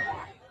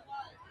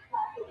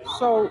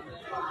 So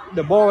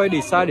the boy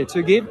decided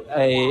to give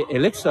a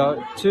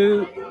elixir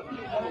to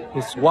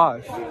his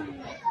wife,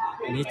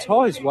 and he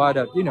told his wife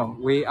that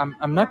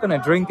I'm not gonna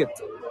drink it.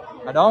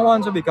 I don't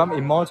want to become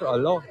immortal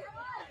alone.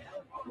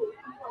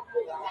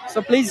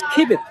 So please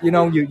keep it.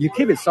 You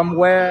keep it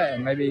somewhere,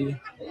 and maybe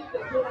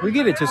we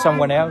give it to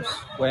someone else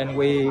when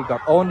we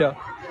got older.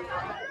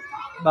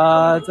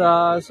 But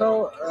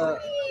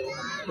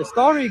the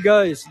story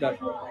goes that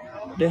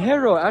the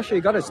hero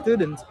actually got a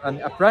student,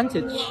 an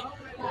apprentice,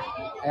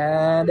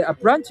 and the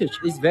apprentice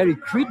is very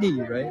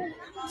greedy, right?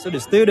 So the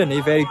student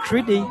is very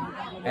greedy,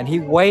 and he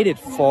waited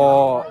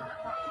for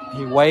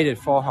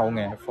Hậu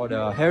Nghệ, for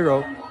the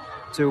hero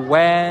to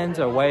went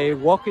away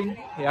walking.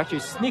 He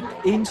actually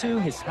sneaked into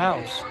his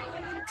house,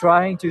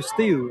 trying to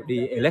steal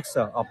the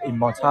elixir of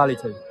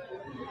immortality.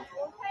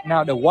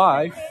 Now the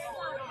wife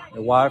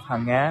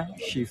Hằng Nga,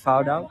 she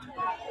found out,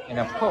 and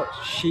of course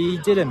she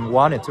didn't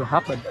want it to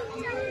happen.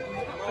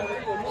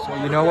 So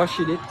you know what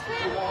she did?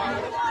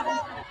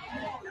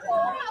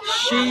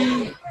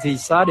 She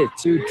decided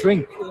to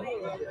drink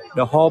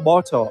the whole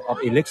bottle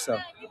of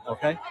elixir.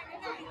 Okay.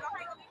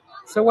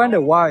 So when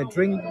the wife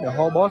drank the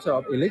whole bottle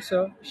of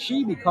elixir,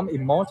 she become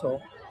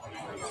immortal.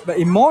 But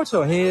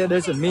immortal here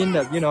doesn't mean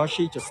that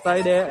she just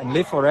stay there and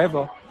live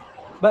forever.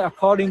 But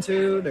according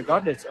to the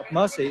goddess of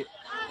mercy,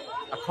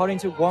 according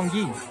to Kuan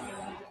Yin,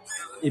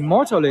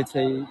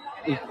 immortality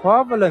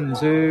equivalent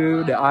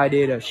to the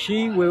idea that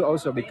she will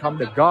also become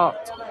the god,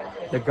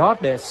 the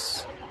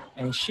goddess,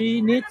 and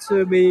she needs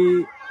to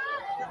be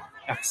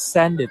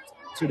ascended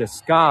to the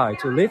sky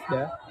to live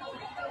there.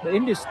 But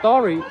in this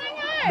story,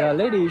 the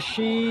lady,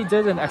 she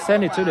doesn't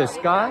ascend it to the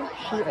sky,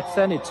 she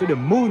ascended to the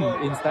moon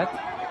instead,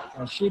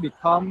 and she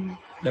become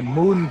the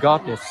moon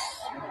goddess,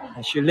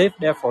 and she lived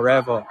there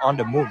forever on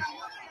the moon.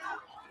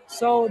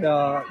 So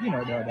the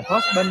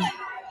husband,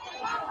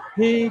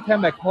 he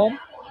came back home.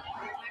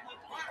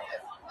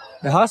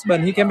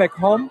 He came back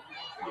home,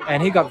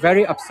 and he got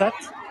very upset.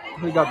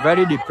 He got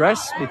very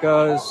depressed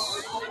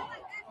because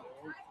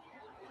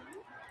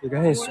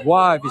his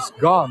wife is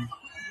gone.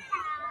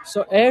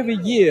 So every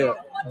year,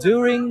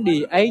 during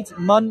the 8th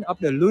month of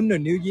the Lunar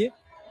New Year,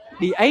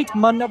 the 8th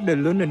month of the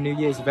Lunar New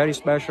Year is very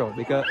special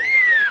because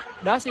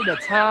that's the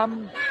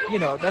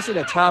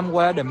time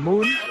where the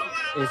moon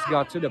is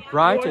got to the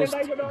brightest,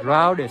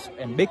 roundest,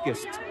 and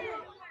biggest.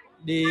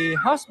 The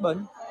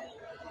husband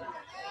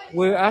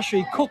will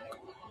actually cook.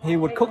 He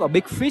would cook a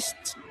big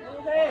feast,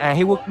 and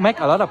he would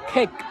make a lot of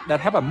cake that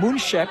have a moon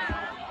shape.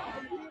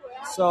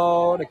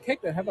 So the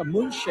cake that have a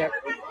moon shape,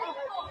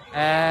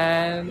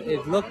 and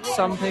it looks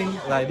something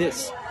like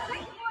this.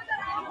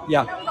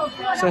 Yeah.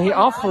 So he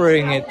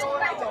offering it.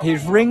 He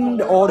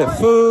bring all the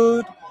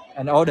food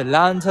and all the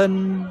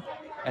lantern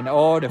and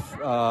all the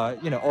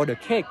all the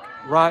cake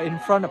right in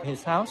front of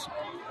his house.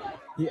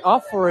 He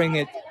offering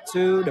it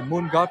to the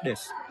moon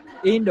goddess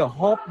in the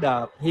hope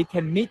that he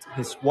can meet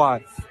his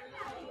wife.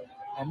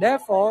 And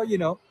therefore,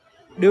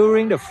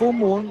 during the full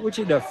moon, which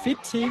is the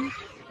 15th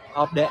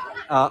of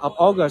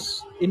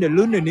August in the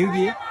Lunar New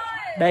Year,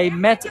 they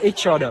met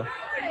each other,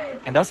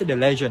 and that's the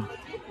legend.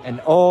 And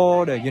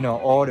all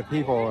the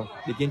people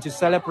begin to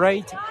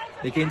celebrate,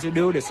 begin to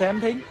do the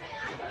same thing,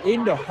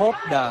 in the hope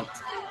that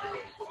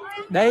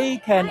they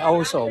can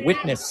also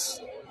witness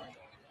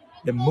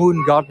the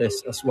moon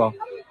goddess as well.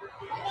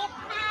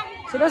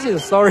 So that's the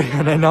story,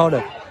 and I know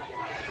that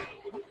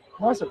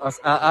most of us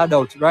are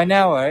adults right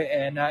now, right?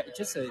 And it's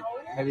just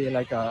maybe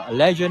like a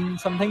legend,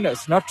 something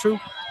that's not true.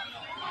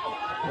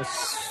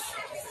 It's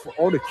for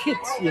all the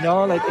kids,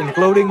 like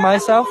including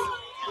myself,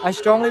 I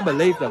strongly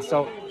believe that.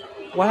 So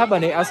what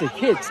happened is, as a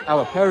kids,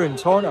 our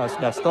parents told us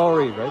that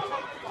story, right?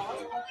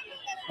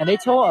 And they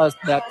told us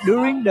that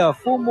during the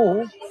full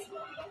moon,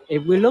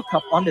 if we look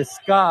up on the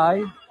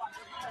sky,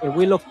 if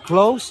we look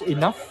close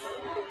enough,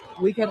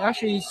 we can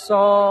actually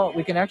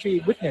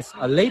witness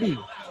a lady,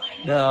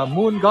 the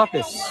moon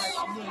goddess,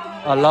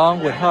 along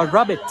with her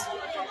rabbit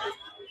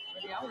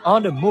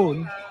on the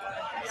moon.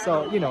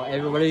 So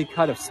everybody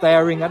kind of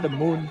staring at the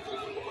moon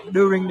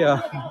during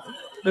the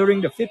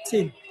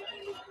 15th.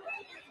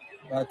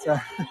 But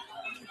yeah,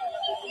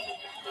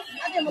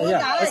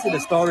 that's the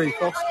story,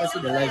 folks. That's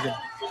the legend.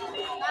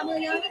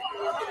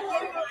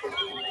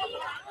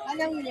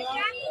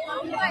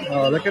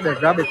 Oh, look at the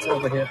rabbits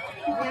over here.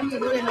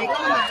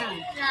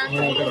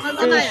 Yeah, got a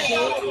fish,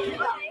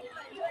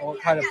 all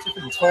kind of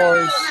different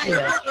toys.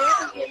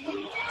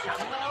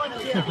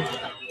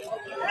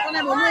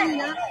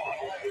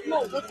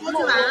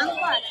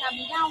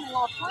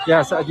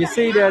 Yeah, so you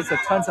see, there's a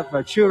tons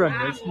of children,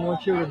 small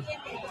children,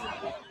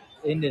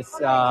 in this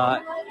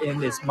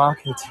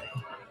market.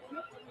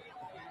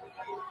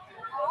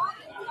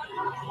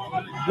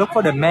 Look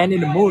for the man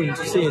in the moon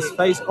to see his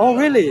face. Oh,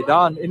 really?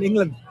 Done in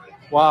England?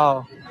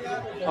 Wow.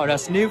 Oh,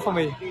 that's new for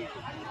me.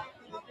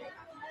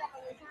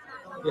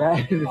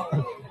 Yeah,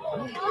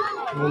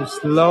 move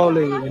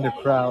slowly in the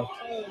crowd.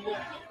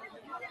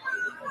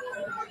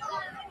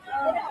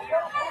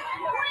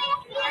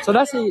 So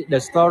that's the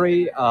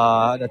story.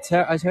 I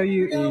tell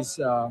you is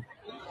the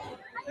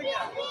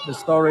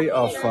story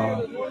of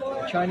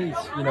Chinese.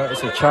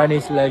 It's a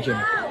Chinese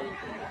legend.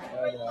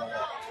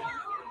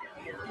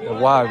 The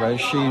wife, right?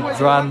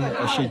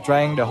 She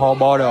drank the whole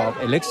bottle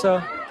of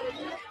elixir,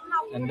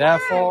 and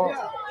therefore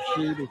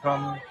she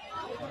become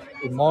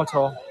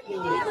immortal.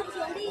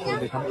 She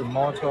become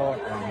immortal,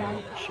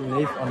 and she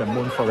lived on the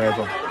moon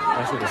forever.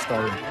 That's the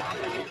story.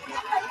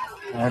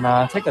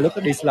 And take a look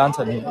at this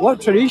lantern here. Well,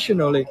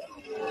 traditionally,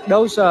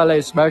 those are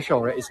like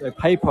special, right? It's a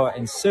paper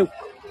and silk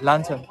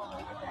lantern.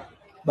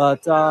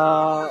 But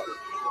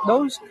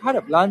those kind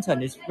of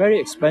lantern is very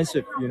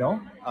expensive,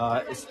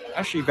 it's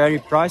actually very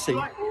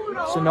pricey.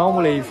 So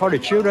normally for the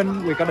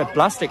children, we got a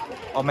plastic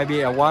or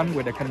maybe a one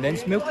with a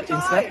condensed milk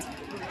instead.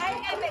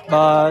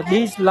 But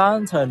these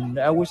lantern,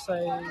 I would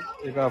say,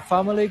 if a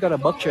family got a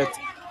budget,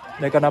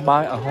 they're gonna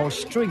buy a whole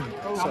string.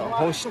 So a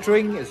whole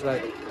string is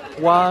like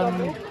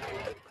 1,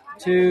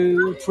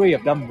 2, 3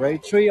 of them,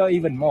 right? 3 or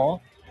even more.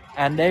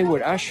 And they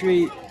would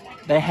actually,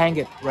 they hang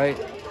it, right?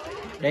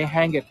 They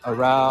hang it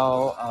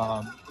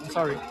around,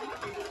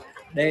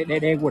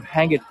 they would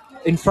hang it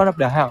in front of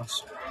the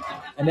house.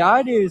 And the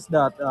idea is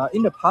that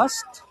in the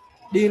past,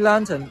 the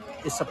lantern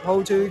is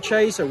supposed to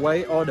chase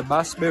away all the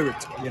bad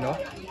spirits,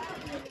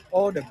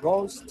 all the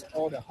ghosts,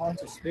 all the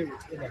haunted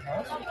spirits in the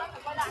house.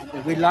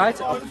 If we light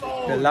up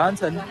the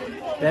lantern,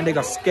 then they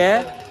got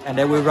scared and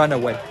they will run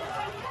away.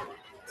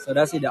 So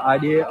that's the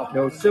idea of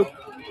those silk.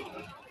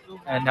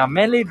 And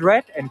mainly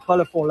red and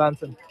colorful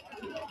lantern.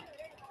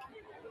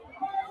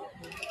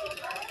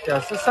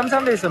 Yeah, so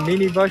sometimes there's a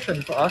mini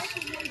version for us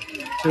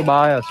to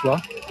buy as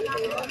well.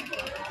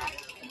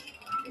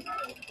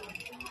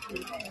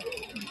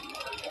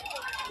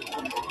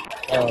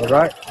 All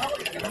right.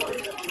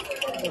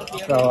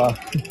 So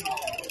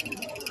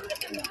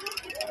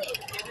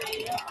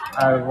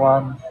I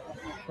want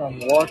some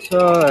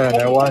water, and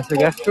I want to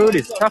get through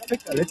this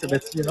traffic a little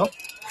bit,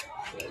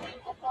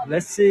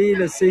 Let's see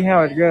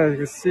how it goes.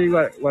 Let's see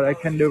what I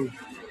can do.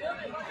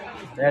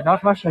 There's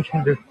not much I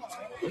can do.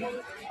 Look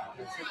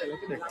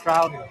at the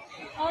crowd.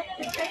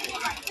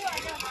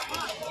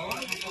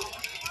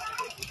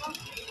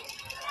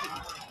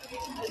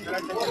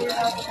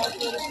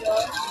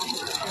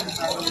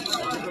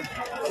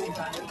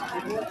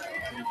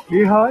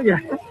 Beer hall, yeah.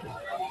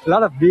 A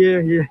lot of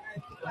beer here.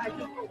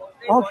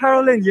 Oh,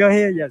 Caroline, you're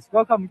here. Yes,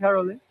 welcome,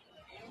 Caroline.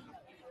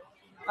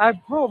 I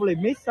probably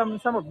missed some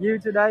of you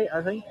today,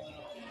 I think,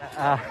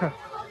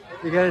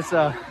 because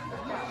I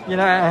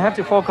have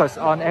to focus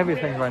on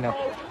everything right now.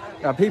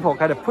 People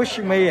kind of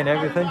pushing me and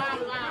everything.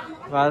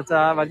 But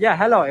yeah,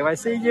 hello. If I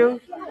see you,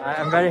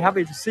 I'm very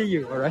happy to see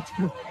you. All right.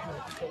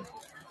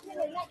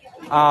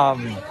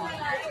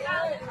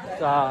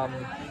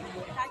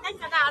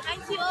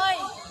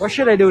 What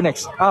should I do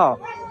next? Oh,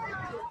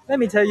 let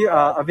me tell you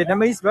a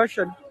Vietnamese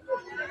version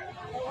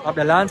of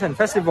the Lantern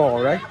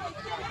Festival, right?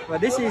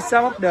 But this is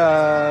some of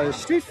the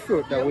street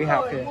food that we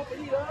have here.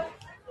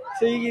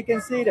 So you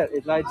can see that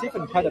it's like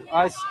different kind of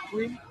ice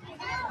cream,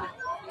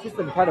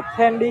 different kind of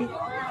candy,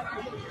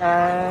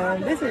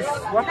 and this is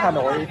what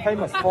Hanoi is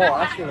famous for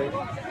actually.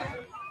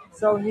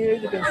 So here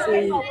you can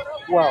see,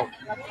 well,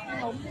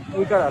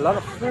 we got a lot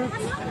of fruits,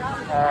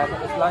 and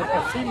it's like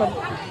persimmon,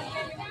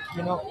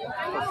 you know,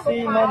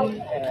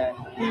 persimmon and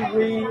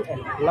kiwi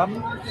and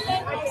plum,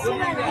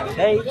 and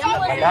date,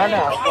 banana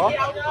of course,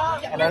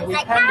 and then we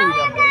candy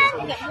them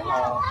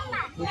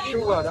with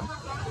sugar them.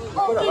 We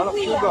put a lot of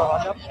sugar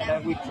on them, and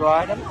then we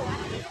dry them.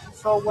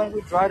 So when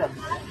we dry them,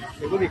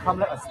 it will become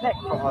like a snack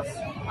for us.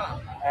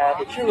 And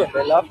the children,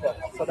 they love them.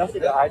 So that's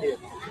the idea of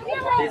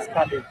this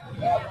candy.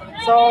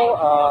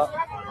 So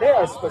there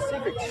are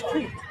specific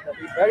streets that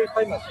is very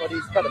famous for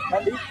this kind of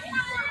candy.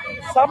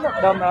 Some of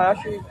them are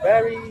actually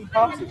very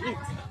hard to eat.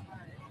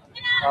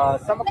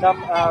 Some of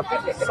them are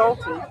pretty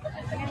salty,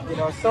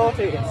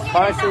 salty and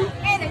spicy.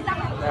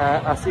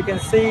 As you can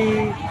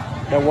see,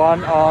 the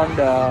one on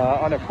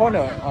the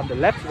corner on the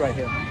left right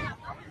here.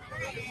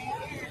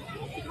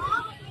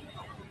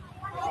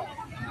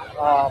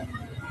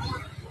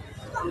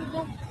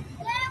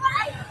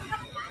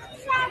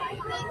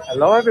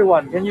 Hello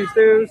everyone, can you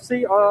still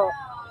see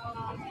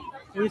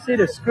can you see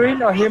the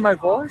screen or hear my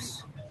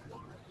voice?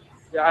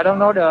 Yeah, I don't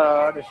know,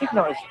 the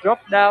signal is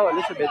dropped down a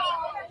little bit,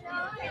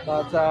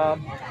 but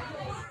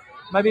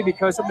maybe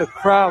because of the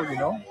crowd,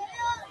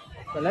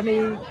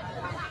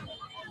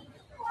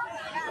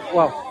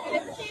 But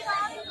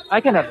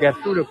I cannot get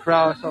through the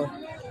crowd, so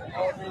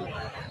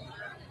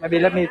maybe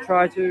let me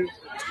try to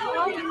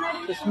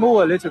just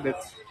move a little bit.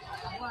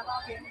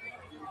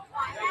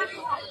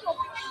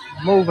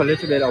 Move a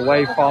little bit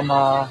away from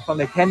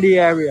the candy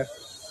area,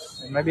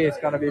 and maybe it's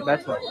gonna be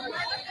better.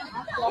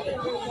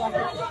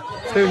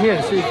 Still here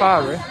and still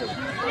far, right?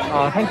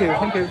 Thank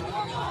you.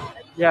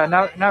 Yeah,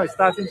 now it's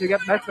starting to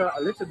get better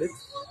a little bit,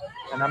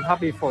 and I'm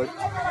happy for it.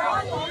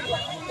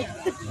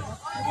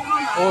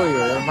 Oh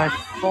yeah, my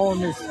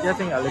phone is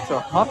getting a little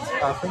hot,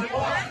 I think.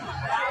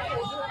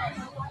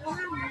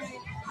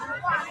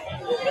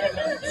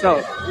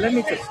 So let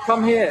me just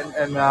come here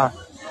and I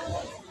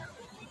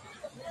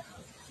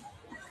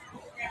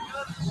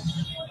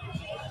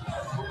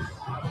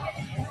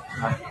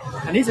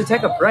need to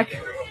take a break.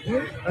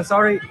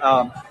 Sorry.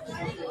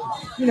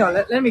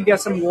 Let me get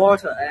some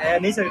water. I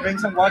need to drink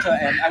some water,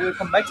 and I will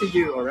come back to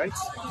you. All right.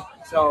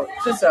 So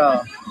just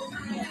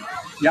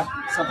yeah.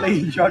 So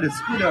please enjoy the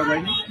scooter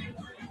right now,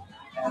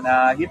 and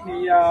give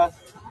me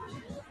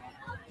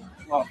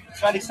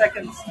 20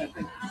 seconds, I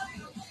think.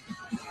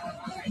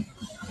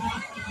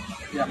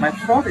 Yeah, my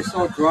throat is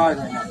so dry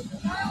right now.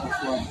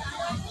 That's why.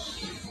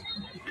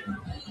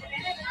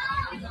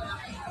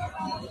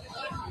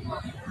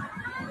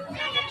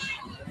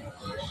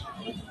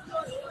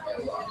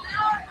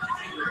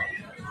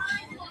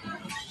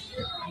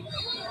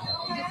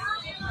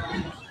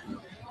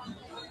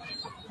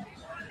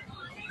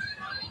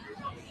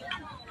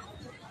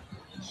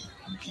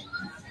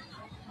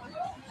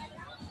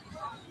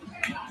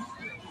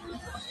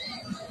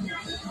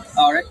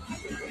 All right.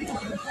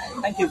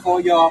 Thank you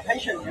for your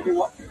patience,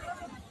 everyone.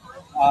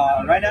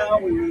 Right now,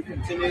 we will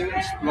continue to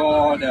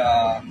explore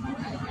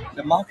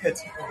the market,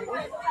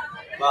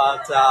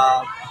 but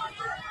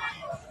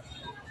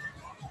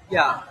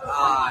yeah,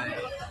 I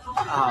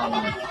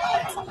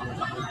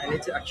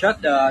need to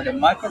adjust the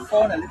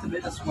microphone a little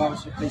bit as well.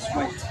 So please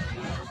wait.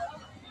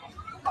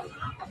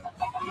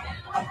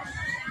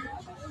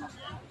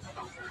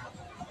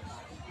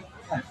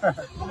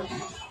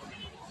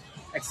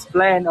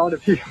 Explain all the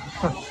people.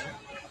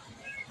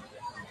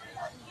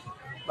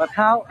 But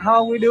how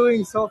are we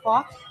doing so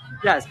far?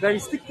 Yeah, it's very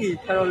sticky,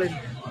 Caroline.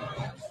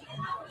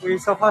 We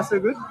so far so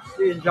good.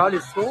 We enjoy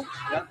this tour.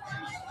 Yeah.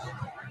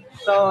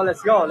 So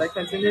let's go. Let's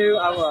continue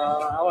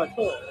our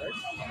tour. Right?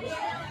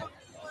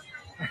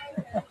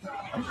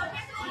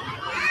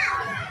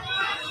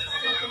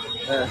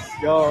 Let's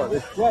go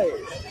this way.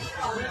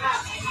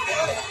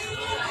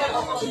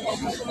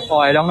 Oh,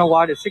 I don't know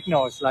why the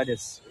signal is like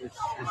this. It's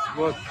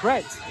worked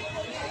great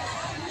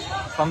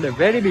from the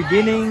very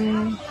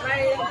beginning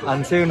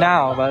until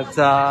now, but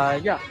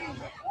yeah,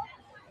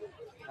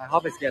 I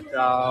hope it gets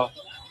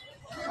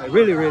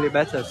really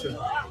better soon.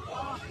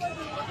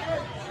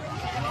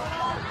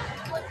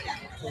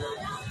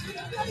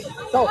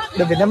 So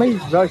the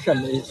Vietnamese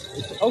version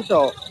is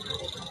also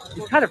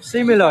kind of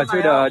similar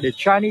to the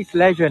Chinese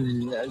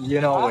legend,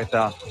 with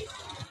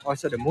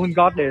also the moon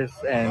goddess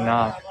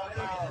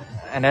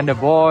and then the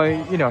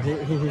boy,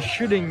 he's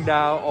shooting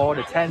down all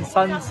the 10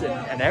 suns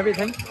and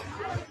everything.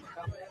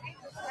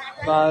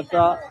 But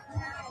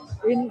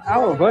in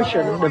our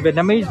version, the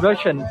Vietnamese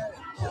version,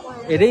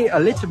 it is a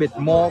little bit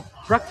more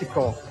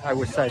practical, I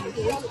would say.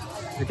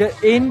 Because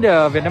in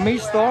the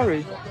Vietnamese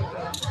story,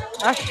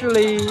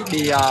 actually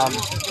the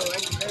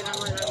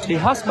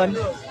husband,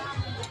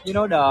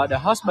 the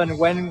husband,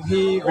 when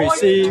he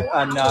received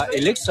an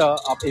elixir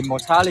of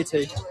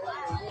immortality,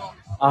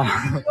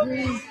 uh,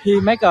 he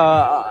make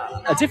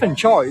a different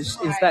choice.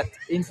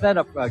 Instead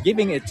of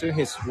giving it to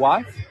his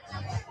wife,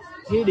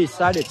 he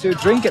decided to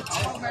drink it.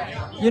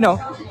 You know,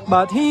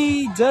 but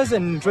he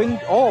doesn't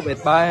drink all of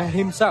it by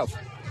himself.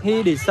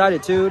 He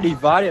decided to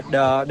divide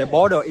the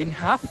bottle in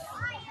half.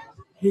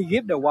 He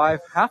give the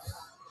wife half,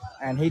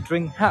 and he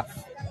drink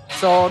half.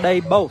 So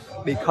they both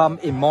become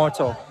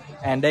immortal,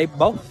 and they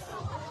both,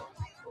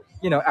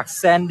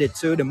 ascended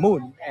to the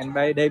moon, and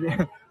they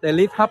they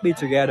live happy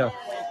together.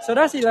 So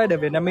that's like the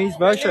Vietnamese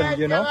version,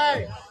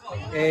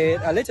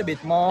 it a little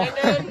bit more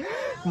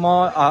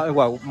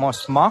more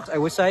smart, I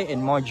would say,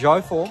 and more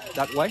joyful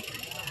that way.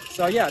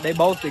 So yeah, they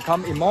both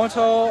become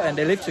immortal and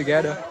they live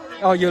together.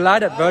 Oh, you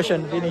like that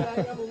version, Vinny?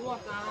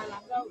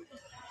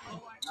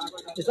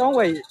 It's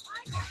always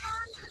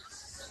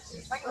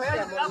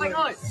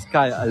it's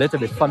kind of a little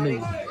bit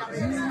funny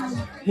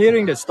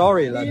hearing the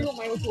story, like,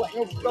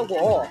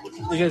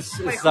 because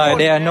it's like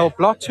there are no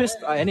plot twist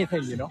or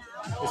anything.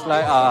 It's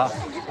like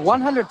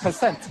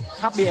 100%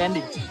 happy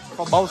ending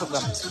for both of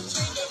them.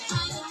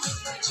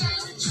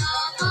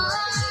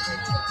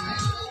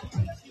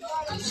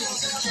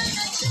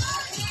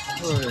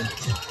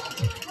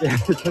 Yeah,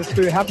 just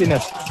pure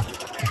happiness.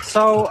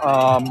 So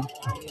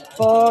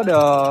for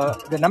the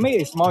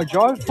Vietnamese, it's more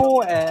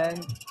joyful,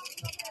 and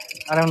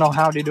I don't know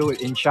how they do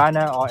it in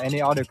China or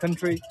any other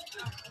country.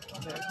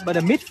 But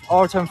the Mid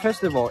Autumn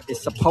Festival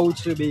is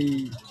supposed to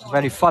be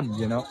very fun.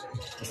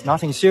 It's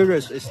nothing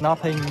serious. It's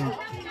nothing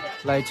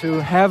like too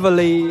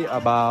heavily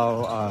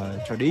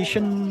about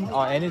tradition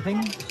or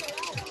anything.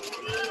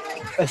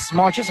 It's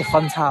more just a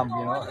fun time.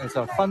 It's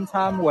a fun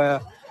time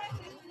where,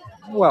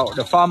 well,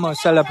 the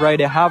farmers celebrate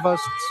their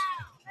harvests,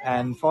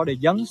 and for the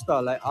youngster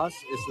like us,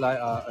 it's like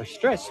a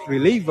stress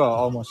reliever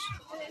almost.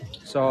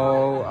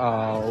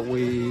 So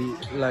we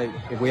like,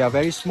 if we are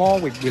very small,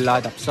 we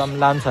light up some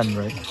lantern,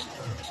 right?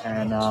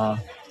 And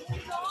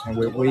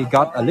we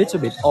got a little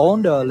bit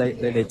older, like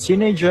the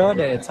teenager,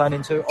 they turn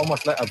into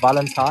almost like a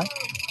Valentine,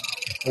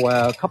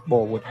 where a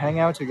couple would hang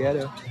out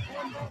together,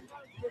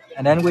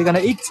 and then we're gonna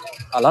eat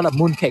a lot of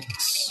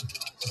mooncakes.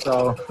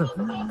 So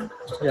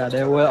yeah,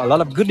 there were a lot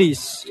of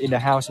goodies in the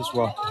house as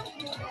well.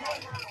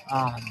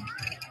 Um,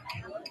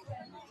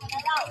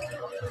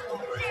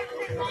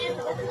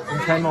 in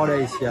 10 more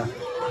days, yeah,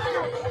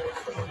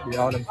 the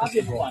autumn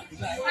festival.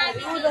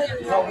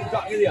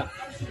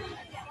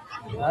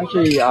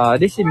 Actually,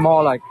 this is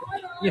more like,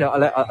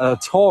 a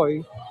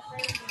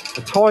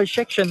toy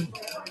section,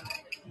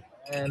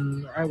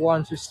 and I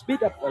want to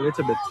speed up a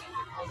little bit.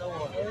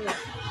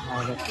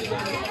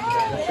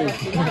 Let's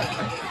see.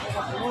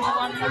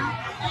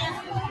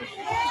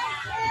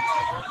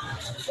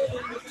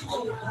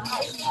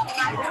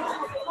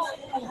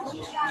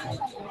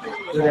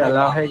 Do they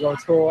allow Hagel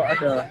tour at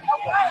the?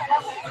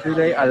 Do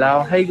they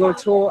allow Hagel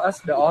tour at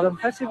the autumn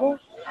festival?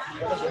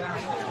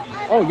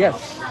 Oh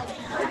yes,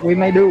 we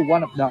may do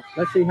one of them.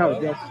 Let's see how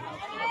it goes.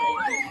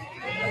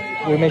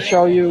 We may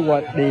show you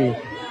what the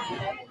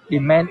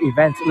main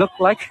event look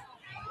like,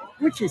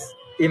 which is,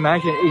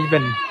 imagine,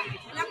 even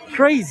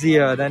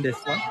crazier than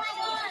this one.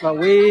 But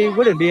we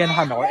wouldn't be in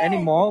Hanoi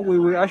anymore. We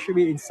will actually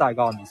be in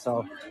Saigon.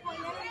 So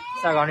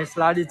Saigon is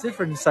slightly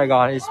different.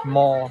 Saigon is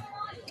more,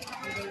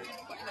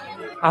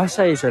 I'll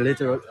say it's a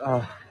little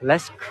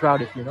less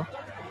crowded.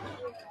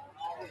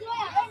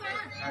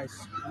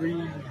 Nice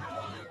green.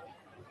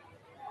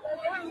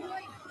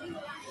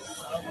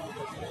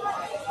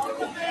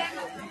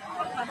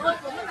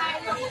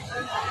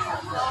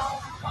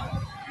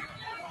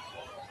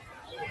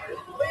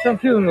 So I'm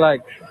feeling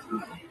like,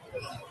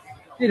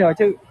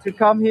 to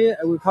come here,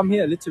 I will come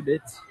here a little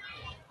bit.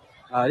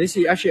 This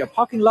is actually a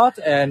parking lot,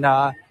 and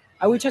I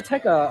will just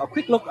take a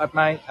quick look at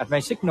my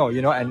signal,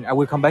 and I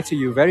will come back to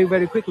you very,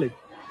 very quickly.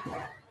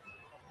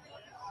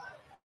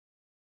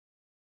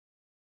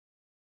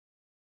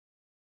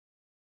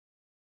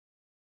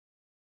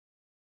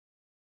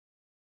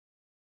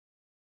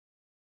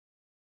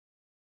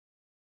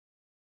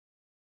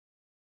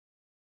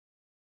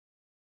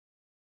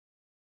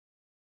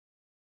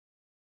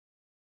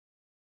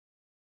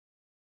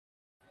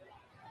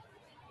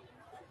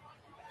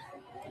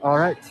 All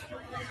right.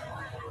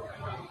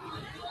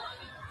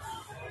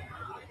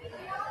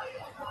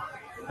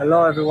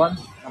 Hello, everyone.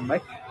 I'm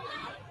back.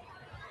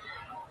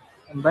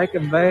 I'm back.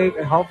 I'm back.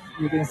 I hope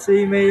you can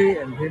see me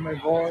and hear my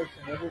voice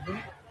and everything.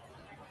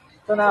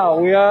 So now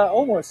we are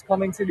almost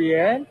coming to the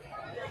end.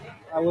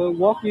 I will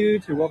walk you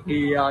to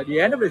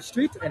the end of the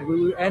street, and we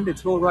will end the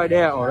tour right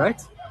there. All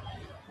right.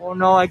 Oh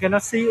no, I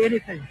cannot see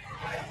anything.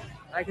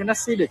 I cannot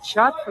see the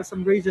chat for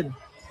some reason,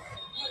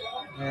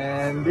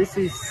 and this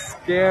is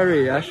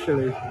scary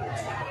actually.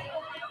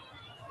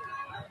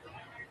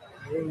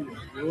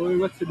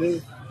 What to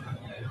do?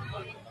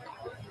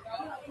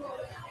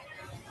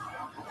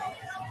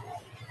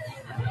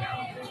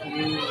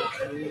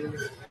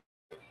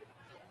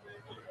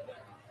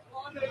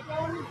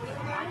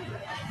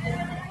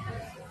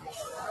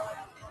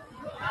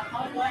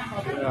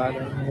 I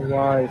don't know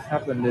why it's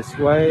happened this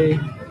way.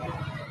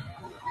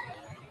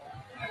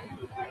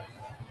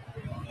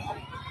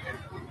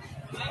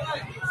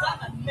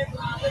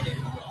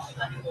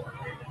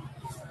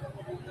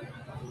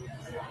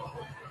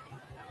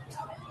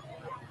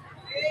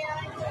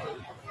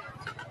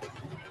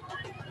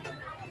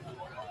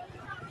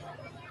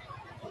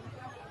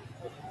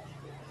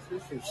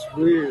 It's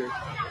weird.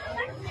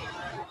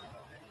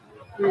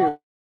 Weird.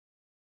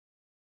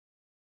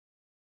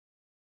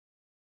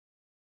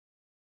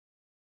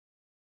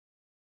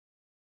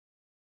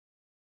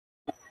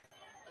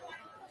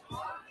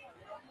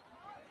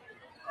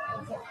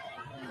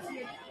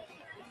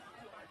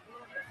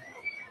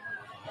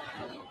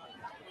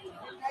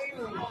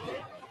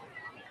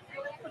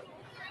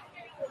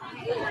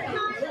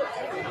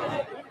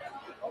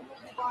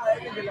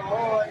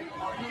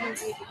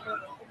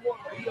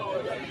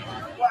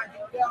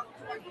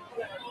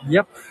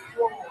 Yep,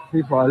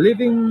 people are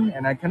leaving,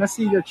 and I cannot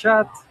see the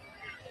chat.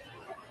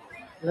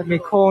 Let me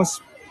call.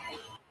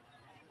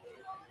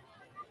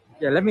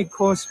 Yeah, let me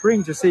call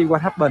Spring to see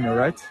what happened. All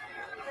right.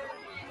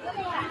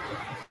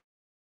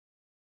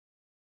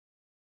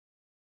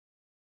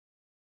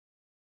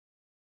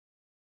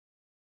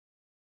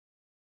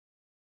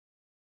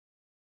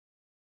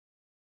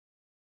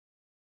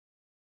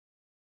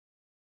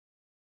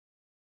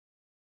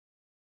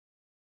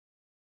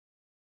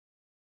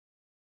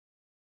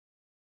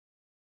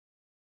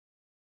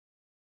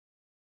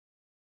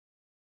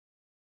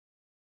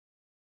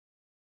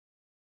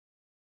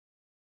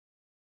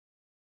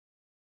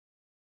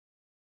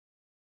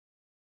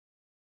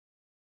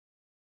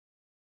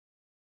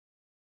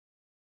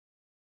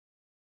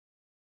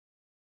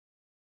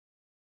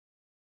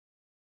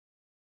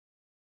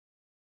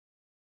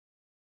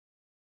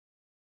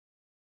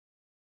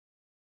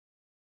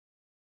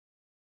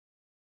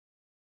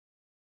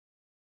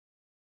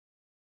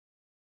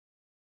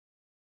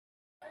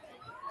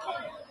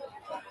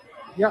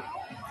 Yeah.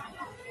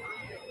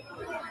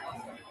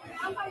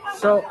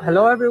 So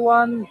hello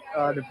everyone.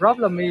 The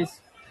problem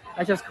is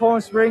I just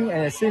called Spring,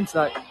 and it seems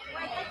like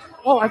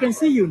I can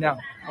see you now.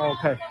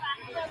 Okay.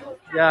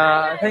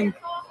 Yeah, I think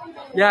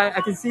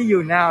I can see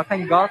you now.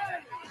 Thank God.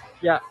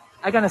 Yeah,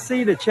 I gonna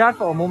see the chat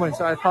for a moment,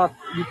 so I thought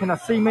you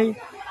cannot see me.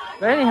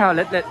 But anyhow,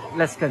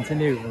 let's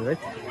continue, right?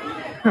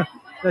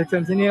 Let's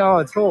continue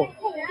our tour.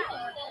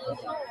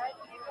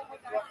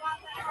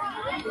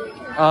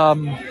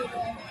 Um,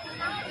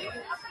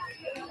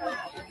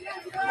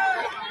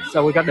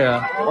 so we got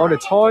all the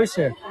toys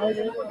here.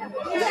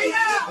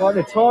 Well,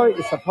 the toy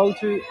is supposed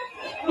to,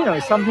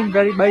 it's something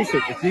very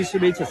basic. It used to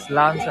be just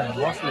lamps and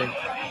mostly.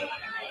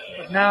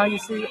 But now you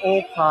see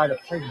all kind of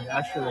things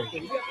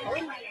actually.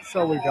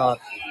 So we got,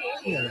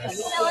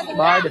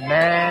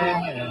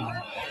 Spider-Man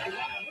and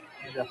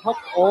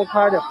all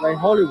kind of like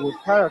Hollywood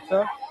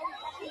character.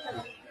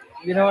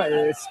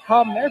 It's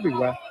come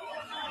everywhere.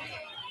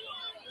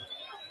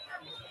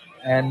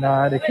 And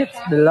the kids,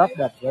 they love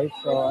that, right?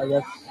 So I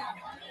guess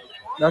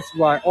that's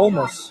why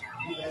almost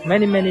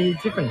many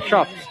different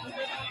shops,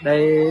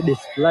 they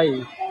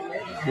display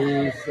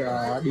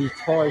these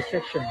toy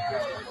section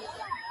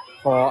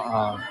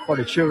for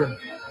the children.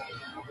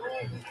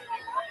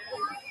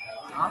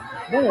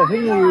 Then the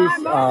thing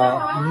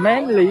is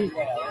mainly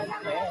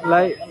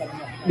like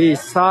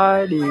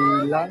beside the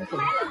lantern,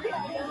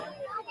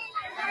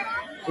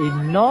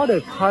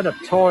 another kind of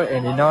toy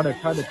and another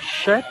kind of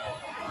shape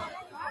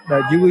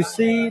that you will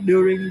see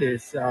during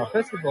this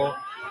festival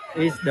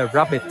is the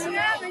rabbit.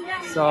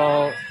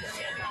 So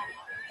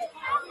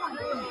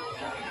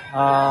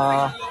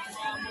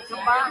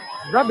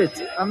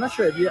rabbit, I'm not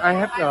sure if I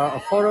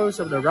have photos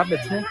of the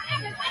rabbit here,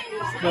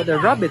 but the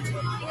rabbit,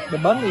 the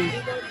bunny,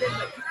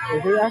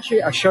 is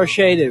actually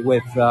associated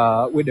with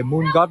the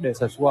moon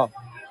goddess as well.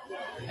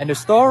 And the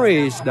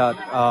story is that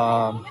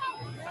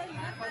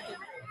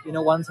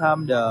one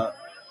time the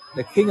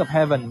king of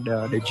heaven,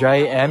 the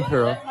Jade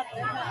Emperor,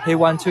 he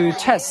want to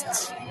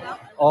test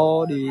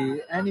all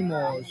the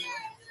animals,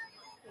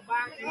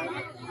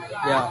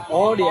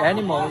 all the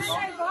animals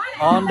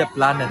on the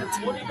planet,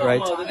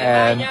 right?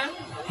 And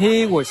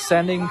he was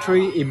sending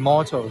three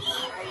immortals.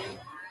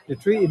 The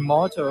three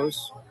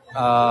immortals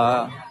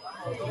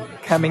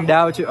coming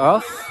down to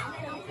Earth.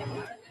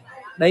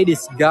 They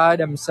disguise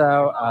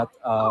themselves as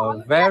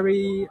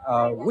very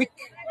weak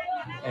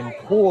and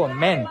poor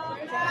men.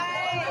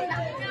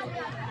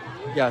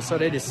 Yeah, so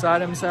they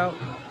disguise themselves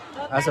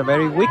as a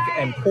very weak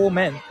and poor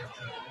man,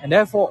 and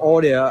therefore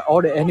all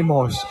the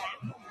animals,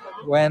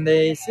 when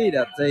they see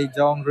that, they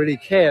don't really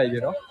care,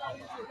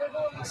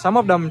 Some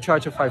of them try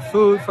to find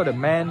food for the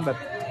man, but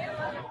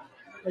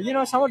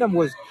some of them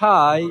was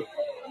kind.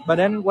 But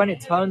then when it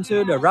turned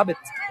to the rabbit,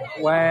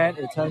 when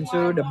it turned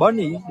to the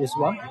bunny, this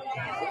one,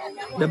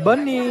 the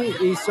bunny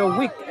is so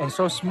weak and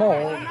so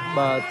small,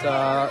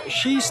 but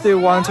she still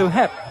want to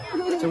help.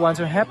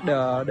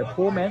 The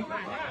poor man.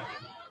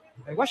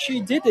 And what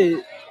she did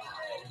is,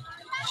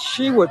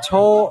 she would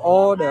tell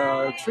all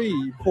the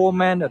three poor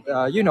men that,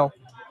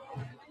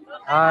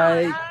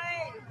 I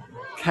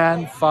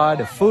can't find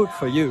the food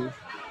for you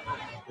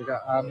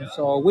because I'm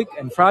so weak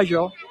and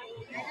fragile,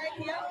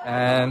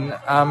 and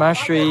I'm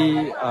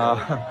actually,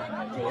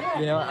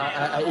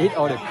 I eat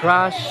all the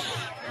trash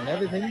and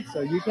everything,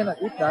 so you cannot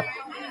eat that.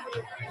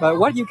 But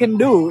what you can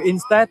do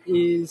instead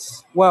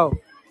is,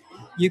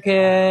 you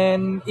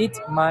can eat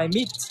my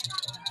meat,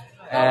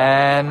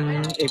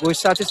 and it will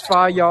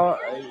satisfy your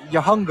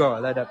hunger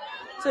like that.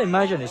 So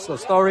imagine it's a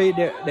story.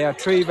 There are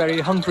three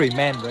very hungry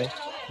men, right,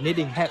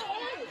 needing help.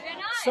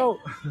 So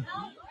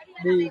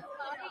the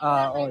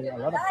oh yeah, a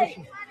lot of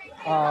fishing.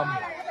 Um,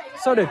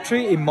 so the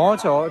three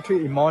immortal,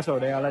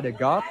 they are like the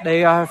god.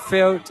 They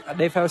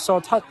felt so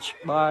touched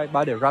by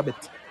the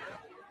rabbit.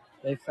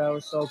 They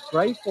felt so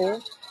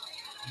grateful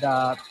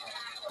that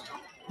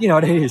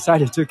they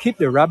decided to keep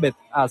the rabbit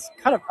as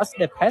kind of as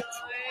their pet.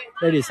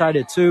 They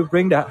decided to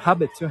bring the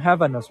rabbit to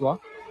heaven as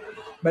well.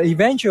 But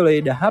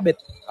eventually, the rabbit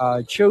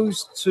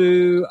chose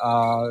to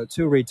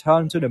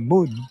return to the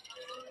moon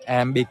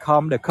and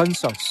become the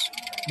conscience,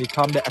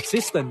 become the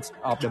existence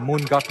of the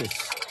moon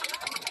goddess.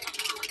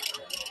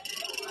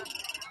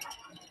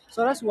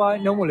 So that's why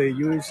normally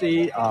you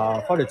see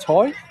for the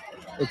toy,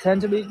 they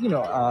tend to be,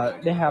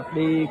 they have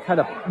the kind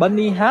of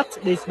bunny hat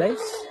these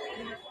days.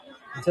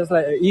 It's just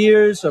like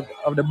ears of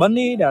the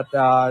bunny that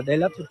they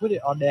love to put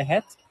it on their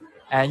head.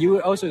 And you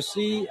will also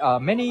see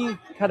many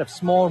kind of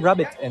small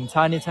rabbit and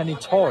tiny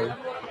toy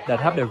that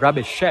have the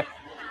rabbit shape.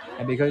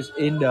 And because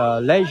in the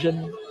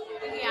legend,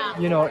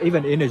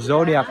 even in the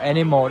zodiac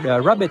animal,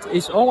 the rabbit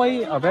is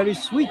always a very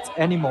sweet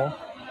animal,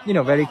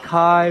 very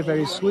kind,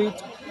 very sweet,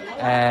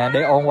 and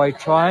they always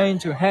trying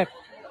to help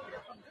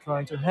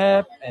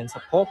and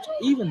support,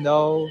 even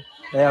though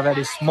they are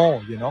very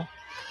small,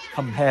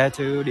 compared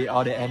to the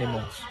other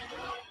animals.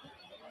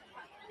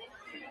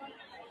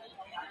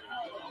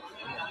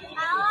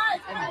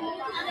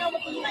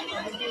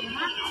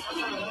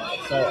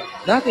 So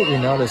that is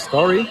another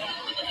story.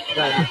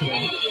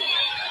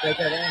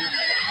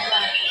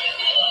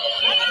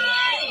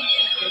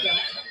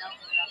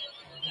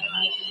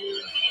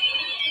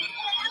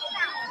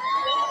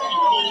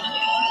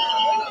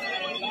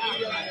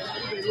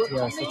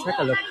 Yeah, so take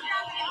a look.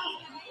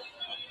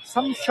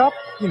 Some shop,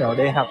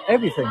 they have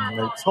everything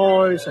like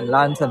toys and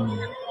lantern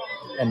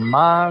and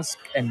mask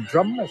and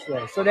drum as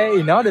well. So there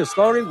is another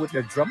story with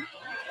the drum.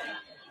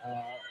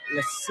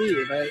 Let's see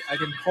if I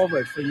can cover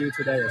it for you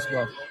today as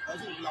well.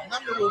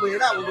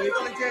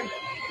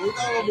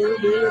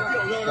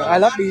 So I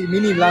love the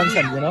mini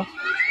lantern,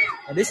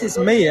 And this is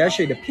me,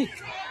 actually, the pig.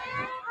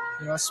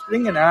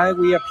 Spring and I,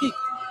 we are pig.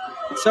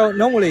 So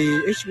normally,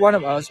 each one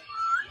of us,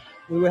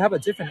 we will have a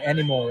different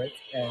animal, right?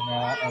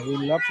 And we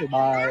love to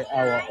buy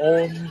our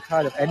own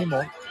kind of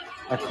animal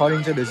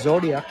according to the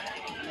zodiac.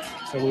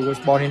 So we was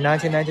born in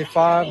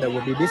 1995. That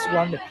would be this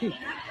one, the pig.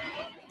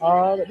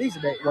 But this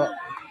day, well,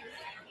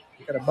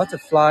 you got a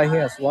butterfly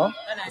here as well.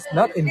 It's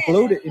not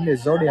included in the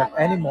zodiac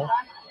animal,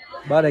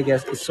 but I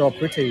guess it's so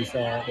pretty,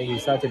 so they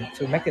decided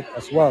to make it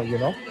as well,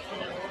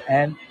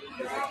 And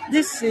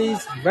this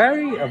is a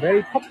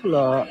very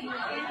popular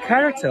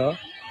character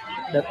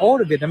that all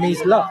the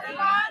Vietnamese love.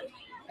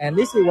 And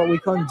this is what we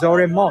call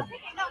Doraemon.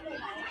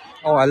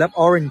 Oh, I love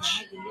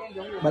orange.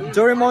 But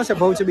Doraemon is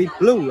supposed to be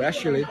blue,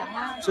 actually.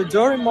 So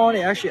Doraemon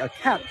is actually a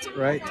cat,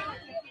 right?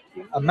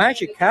 A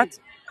magic cat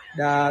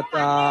that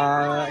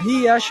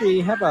he actually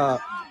have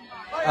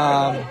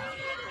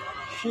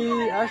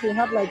she actually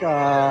have like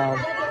a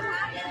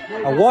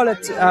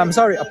wallet. I'm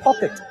sorry, a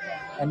pocket,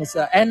 and it's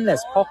an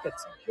endless pocket,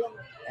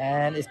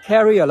 and it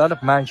carry a lot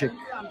of magic.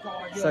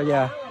 So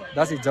yeah,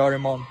 that's it,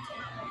 Doraemon.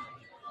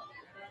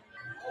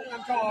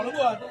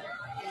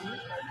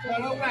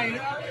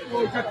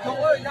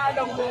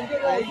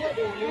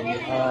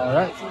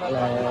 Alright,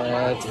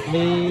 let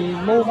me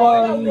move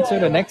on to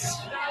the next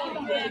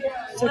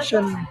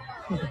section.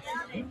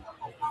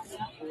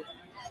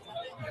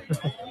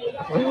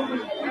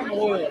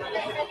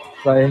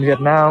 So in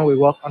Vietnam, we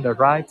walk on the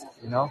right,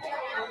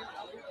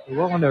 We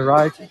walk on the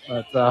right,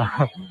 but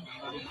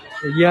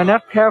if you're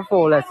not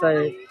careful, let's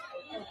say,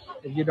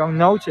 if you don't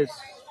notice,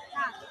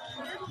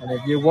 and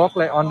if you walk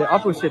like on the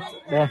opposite,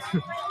 then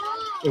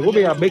it will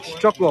be a big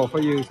struggle for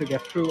you to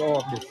get through all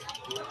of this.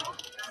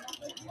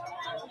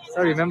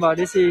 So remember,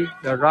 this is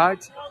the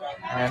right,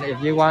 and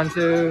if you want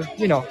to,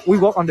 we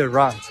walk on the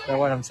right. That's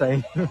what I'm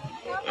saying.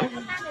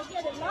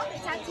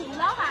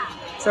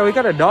 So we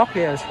got a dog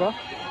here as well.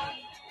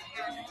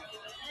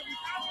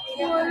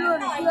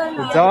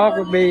 The dog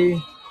would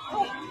be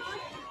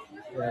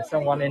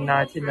someone in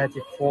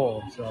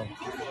 1994. So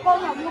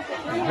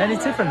many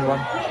different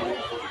ones.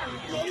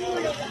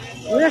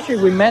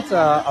 We met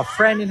a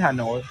friend in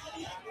Hanoi.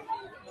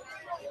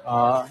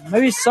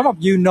 Maybe some of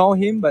you know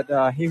him, but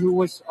he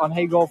was on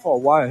Hago for a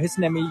while. His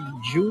name is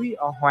Duy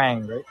or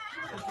Hoàng, right?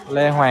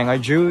 Lê Hoàng or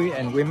Duy,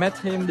 and we met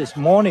him this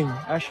morning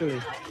actually.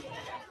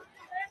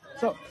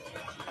 So,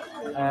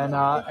 and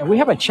we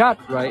have a chat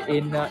right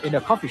in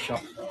a coffee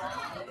shop,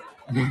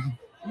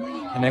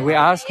 and then we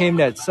asked him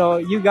that. So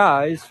you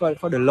guys,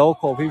 for the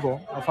local people,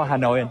 for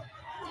Hanoi,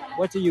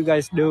 what do you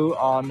guys do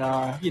on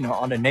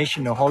on the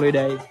national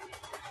holiday?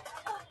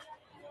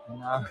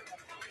 And,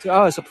 to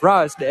our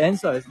surprise, the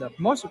answer is that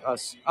most of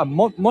us,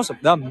 most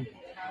of them,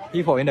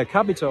 people in the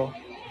capital,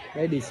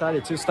 they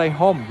decided to stay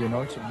home,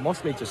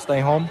 mostly to stay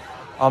home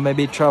or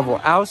maybe travel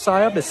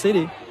outside of the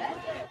city.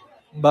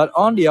 But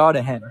on the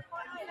other hand,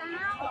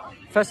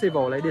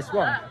 festival like this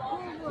one,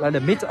 like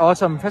the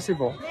Mid-Autumn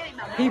Festival,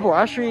 people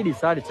actually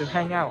decided to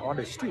hang out on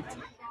the street.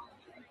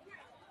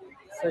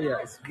 So yeah,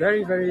 it's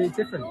very, very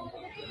different.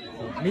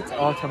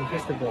 Mid-Autumn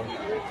Festival.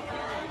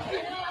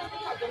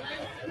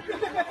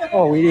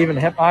 Oh, we even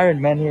have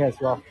Iron Man here as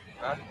well.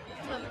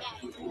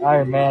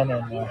 Iron Man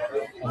and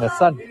the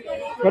sun.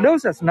 But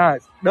those are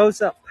nice.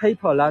 Those are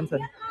paper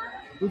lantern,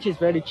 which is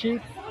very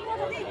cheap.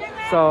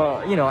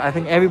 So, you know, I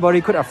think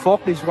everybody could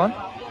afford this one.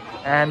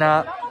 And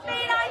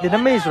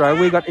Vietnamese, right?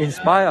 We got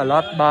inspired a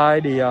lot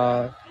by the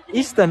our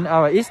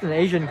Eastern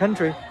Asian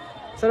country.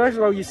 So that's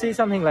why you see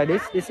something like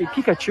this. This is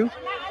Pikachu.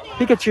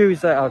 Pikachu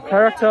is a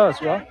character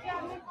as well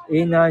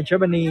in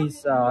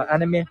Japanese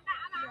anime.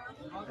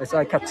 It's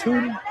a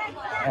cartoon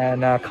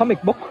and a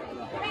comic book.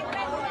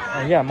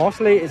 And yeah,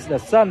 mostly it's the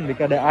sun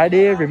because the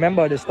idea,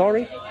 remember the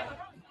story?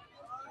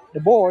 The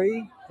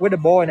boy with the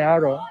bow and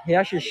arrow, he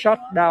actually shot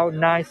down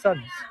 9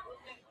 suns.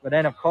 But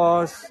then, of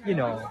course, you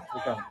know,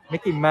 we got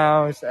Mickey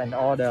Mouse and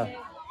all the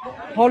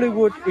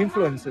Hollywood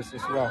influences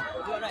as well.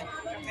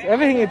 So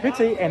everything is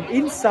pretty, and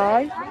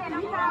inside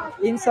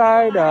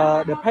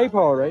the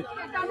paper, right,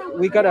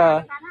 we got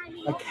a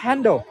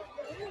candle,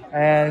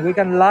 and we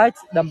can light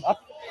them up.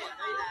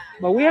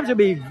 But we have to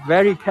be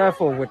very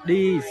careful with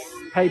these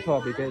paper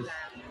because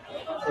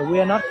if we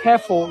are not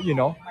careful, you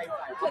know,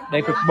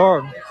 they could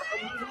burn.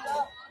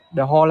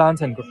 The whole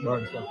lantern could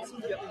burn. So.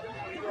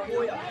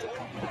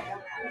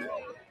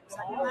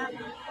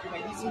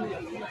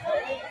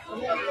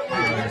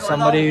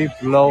 Somebody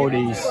blow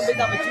these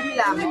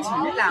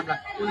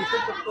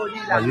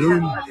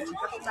balloon.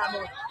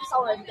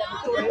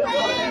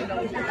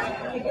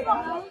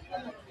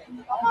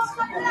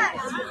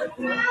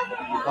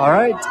 All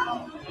right,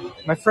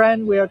 my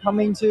friend, we are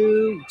coming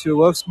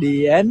towards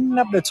the end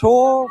of the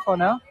tour for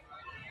now.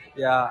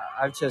 Yeah,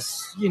 I'm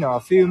just, you know, a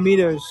few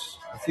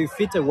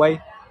feet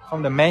away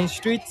from the main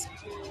street,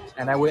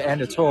 and I will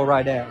end the tour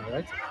right there.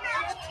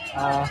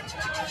 All right.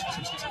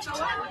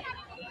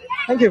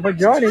 Thank you for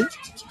joining.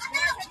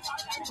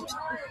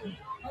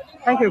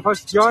 Thank you for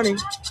joining.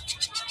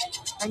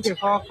 Thank you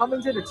for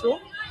coming to the tour.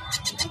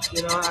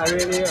 You know, I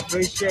really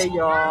appreciate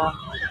your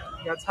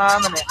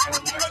time and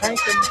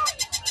attention.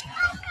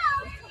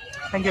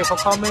 Thank you for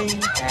coming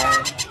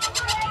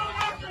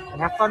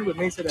and have fun with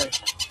me today.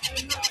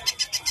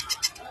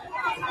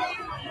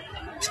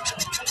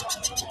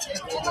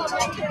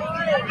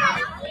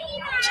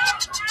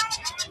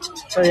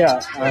 So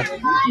yeah,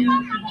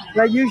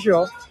 like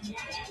usual,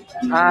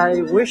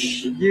 I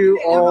wish you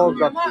all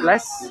God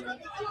bless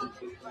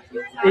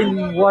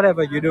in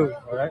whatever you do.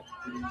 All right.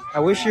 I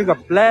wish you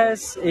God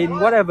bless in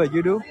whatever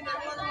you do.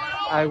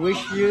 I wish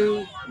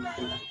you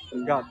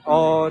got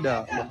all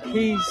the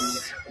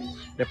peace,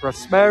 the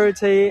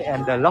prosperity,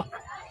 and the luck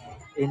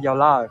in your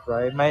life,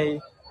 right? May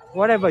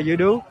whatever you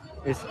do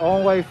is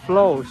always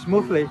flow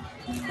smoothly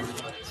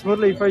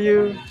for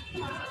you.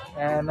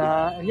 And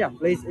yeah,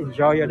 please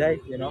enjoy your day.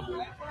 You know,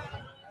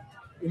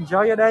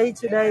 enjoy your day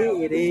today.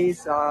 It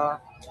is a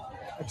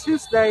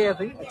Tuesday, I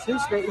think, a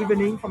Tuesday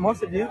evening for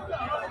most of you.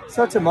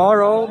 So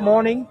tomorrow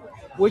morning,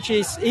 which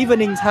is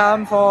evening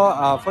time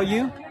for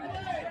you,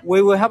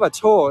 we will have a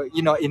tour.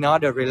 You know,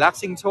 another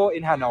relaxing tour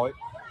in Hanoi.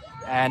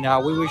 And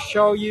we will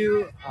show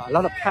you a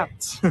lot of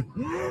cats, a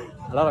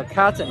lot of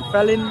cats and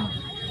felines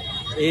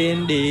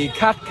in the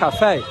cat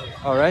cafe.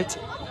 All right,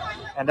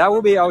 and that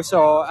will be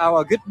also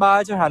our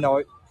goodbye to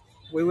Hanoi.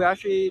 We will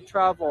actually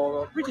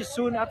travel pretty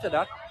soon after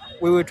that.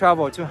 We will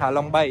travel to Ha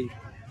Long Bay.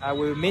 I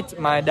will meet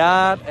my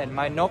dad and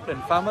my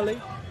Northern family,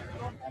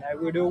 and I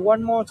will do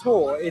one more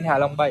tour in Ha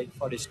Long Bay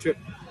for this trip.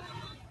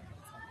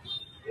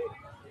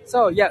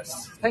 So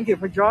yes, thank you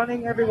for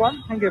joining,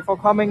 everyone. Thank you for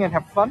coming and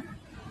have fun.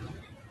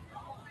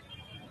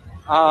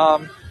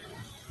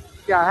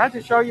 Yeah, I have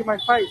to show you my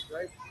face,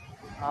 right?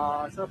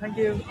 So thank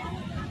you.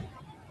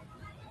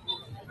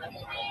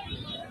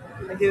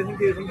 Thank you.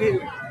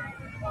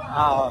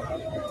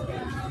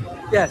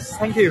 Yes,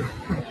 thank you.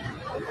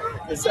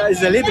 It's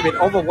a little bit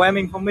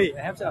overwhelming for me,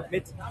 I have to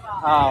admit.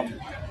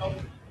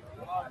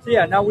 So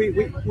yeah, now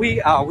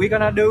we're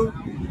gonna do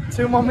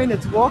 2 more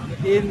minutes walk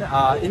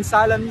in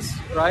silence,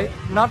 right?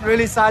 Not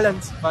really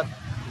silence, but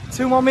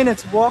 2 more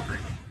minutes walk,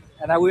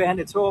 and I will end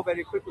the tour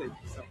very quickly.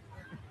 So.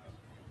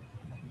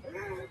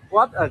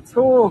 What a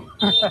tour!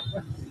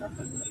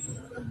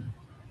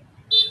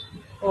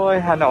 Ôi,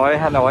 Hà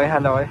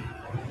Nội.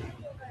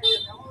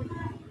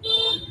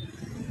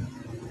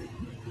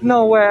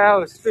 Nowhere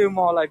else feel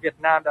more like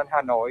Vietnam than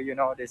Hanoi. You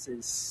know, this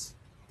is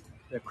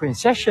the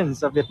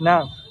quintessence of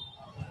Vietnam.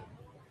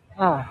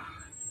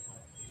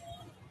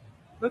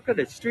 Look at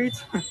the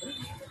streets,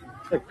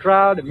 the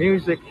crowd, the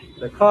music,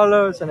 the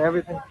colors, and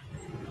everything.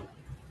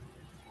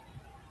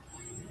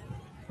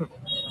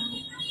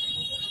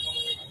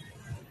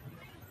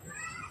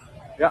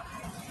 Yeah,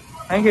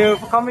 thank you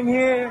for coming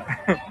here.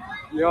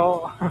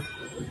 Yo,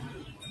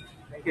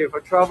 thank you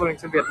for traveling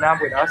to Vietnam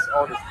with us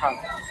all this time.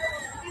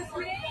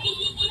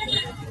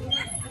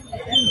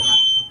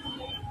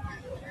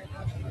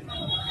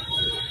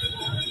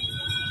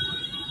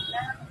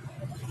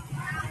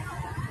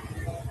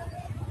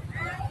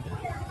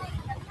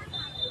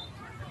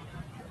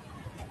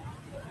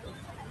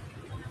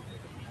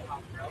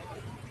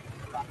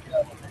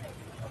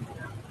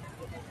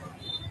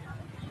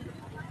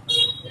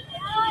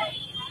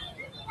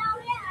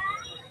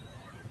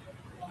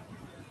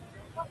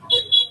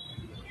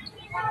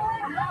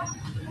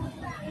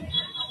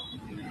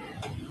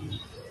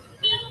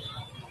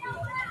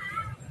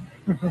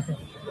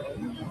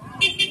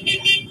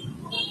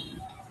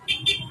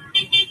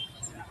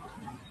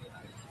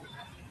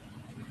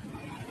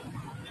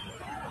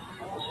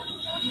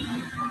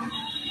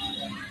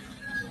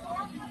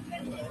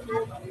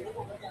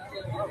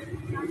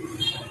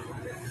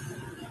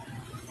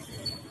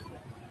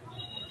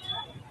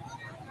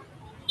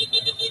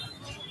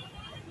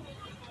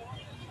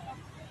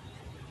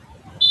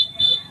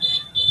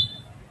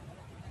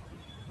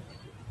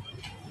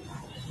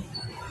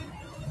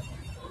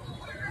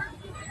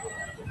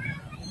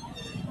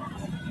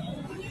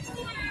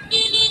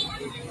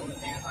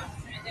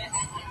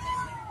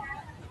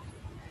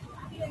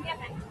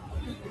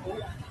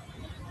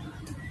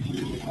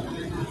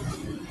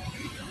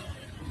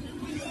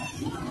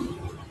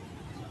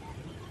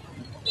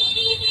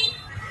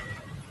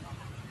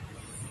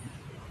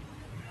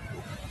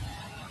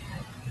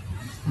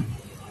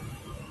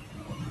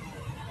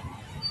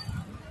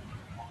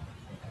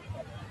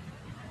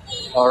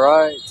 All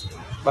right.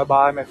 Bye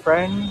bye, my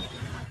friend.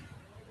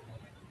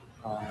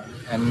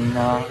 And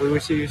we will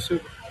see you soon.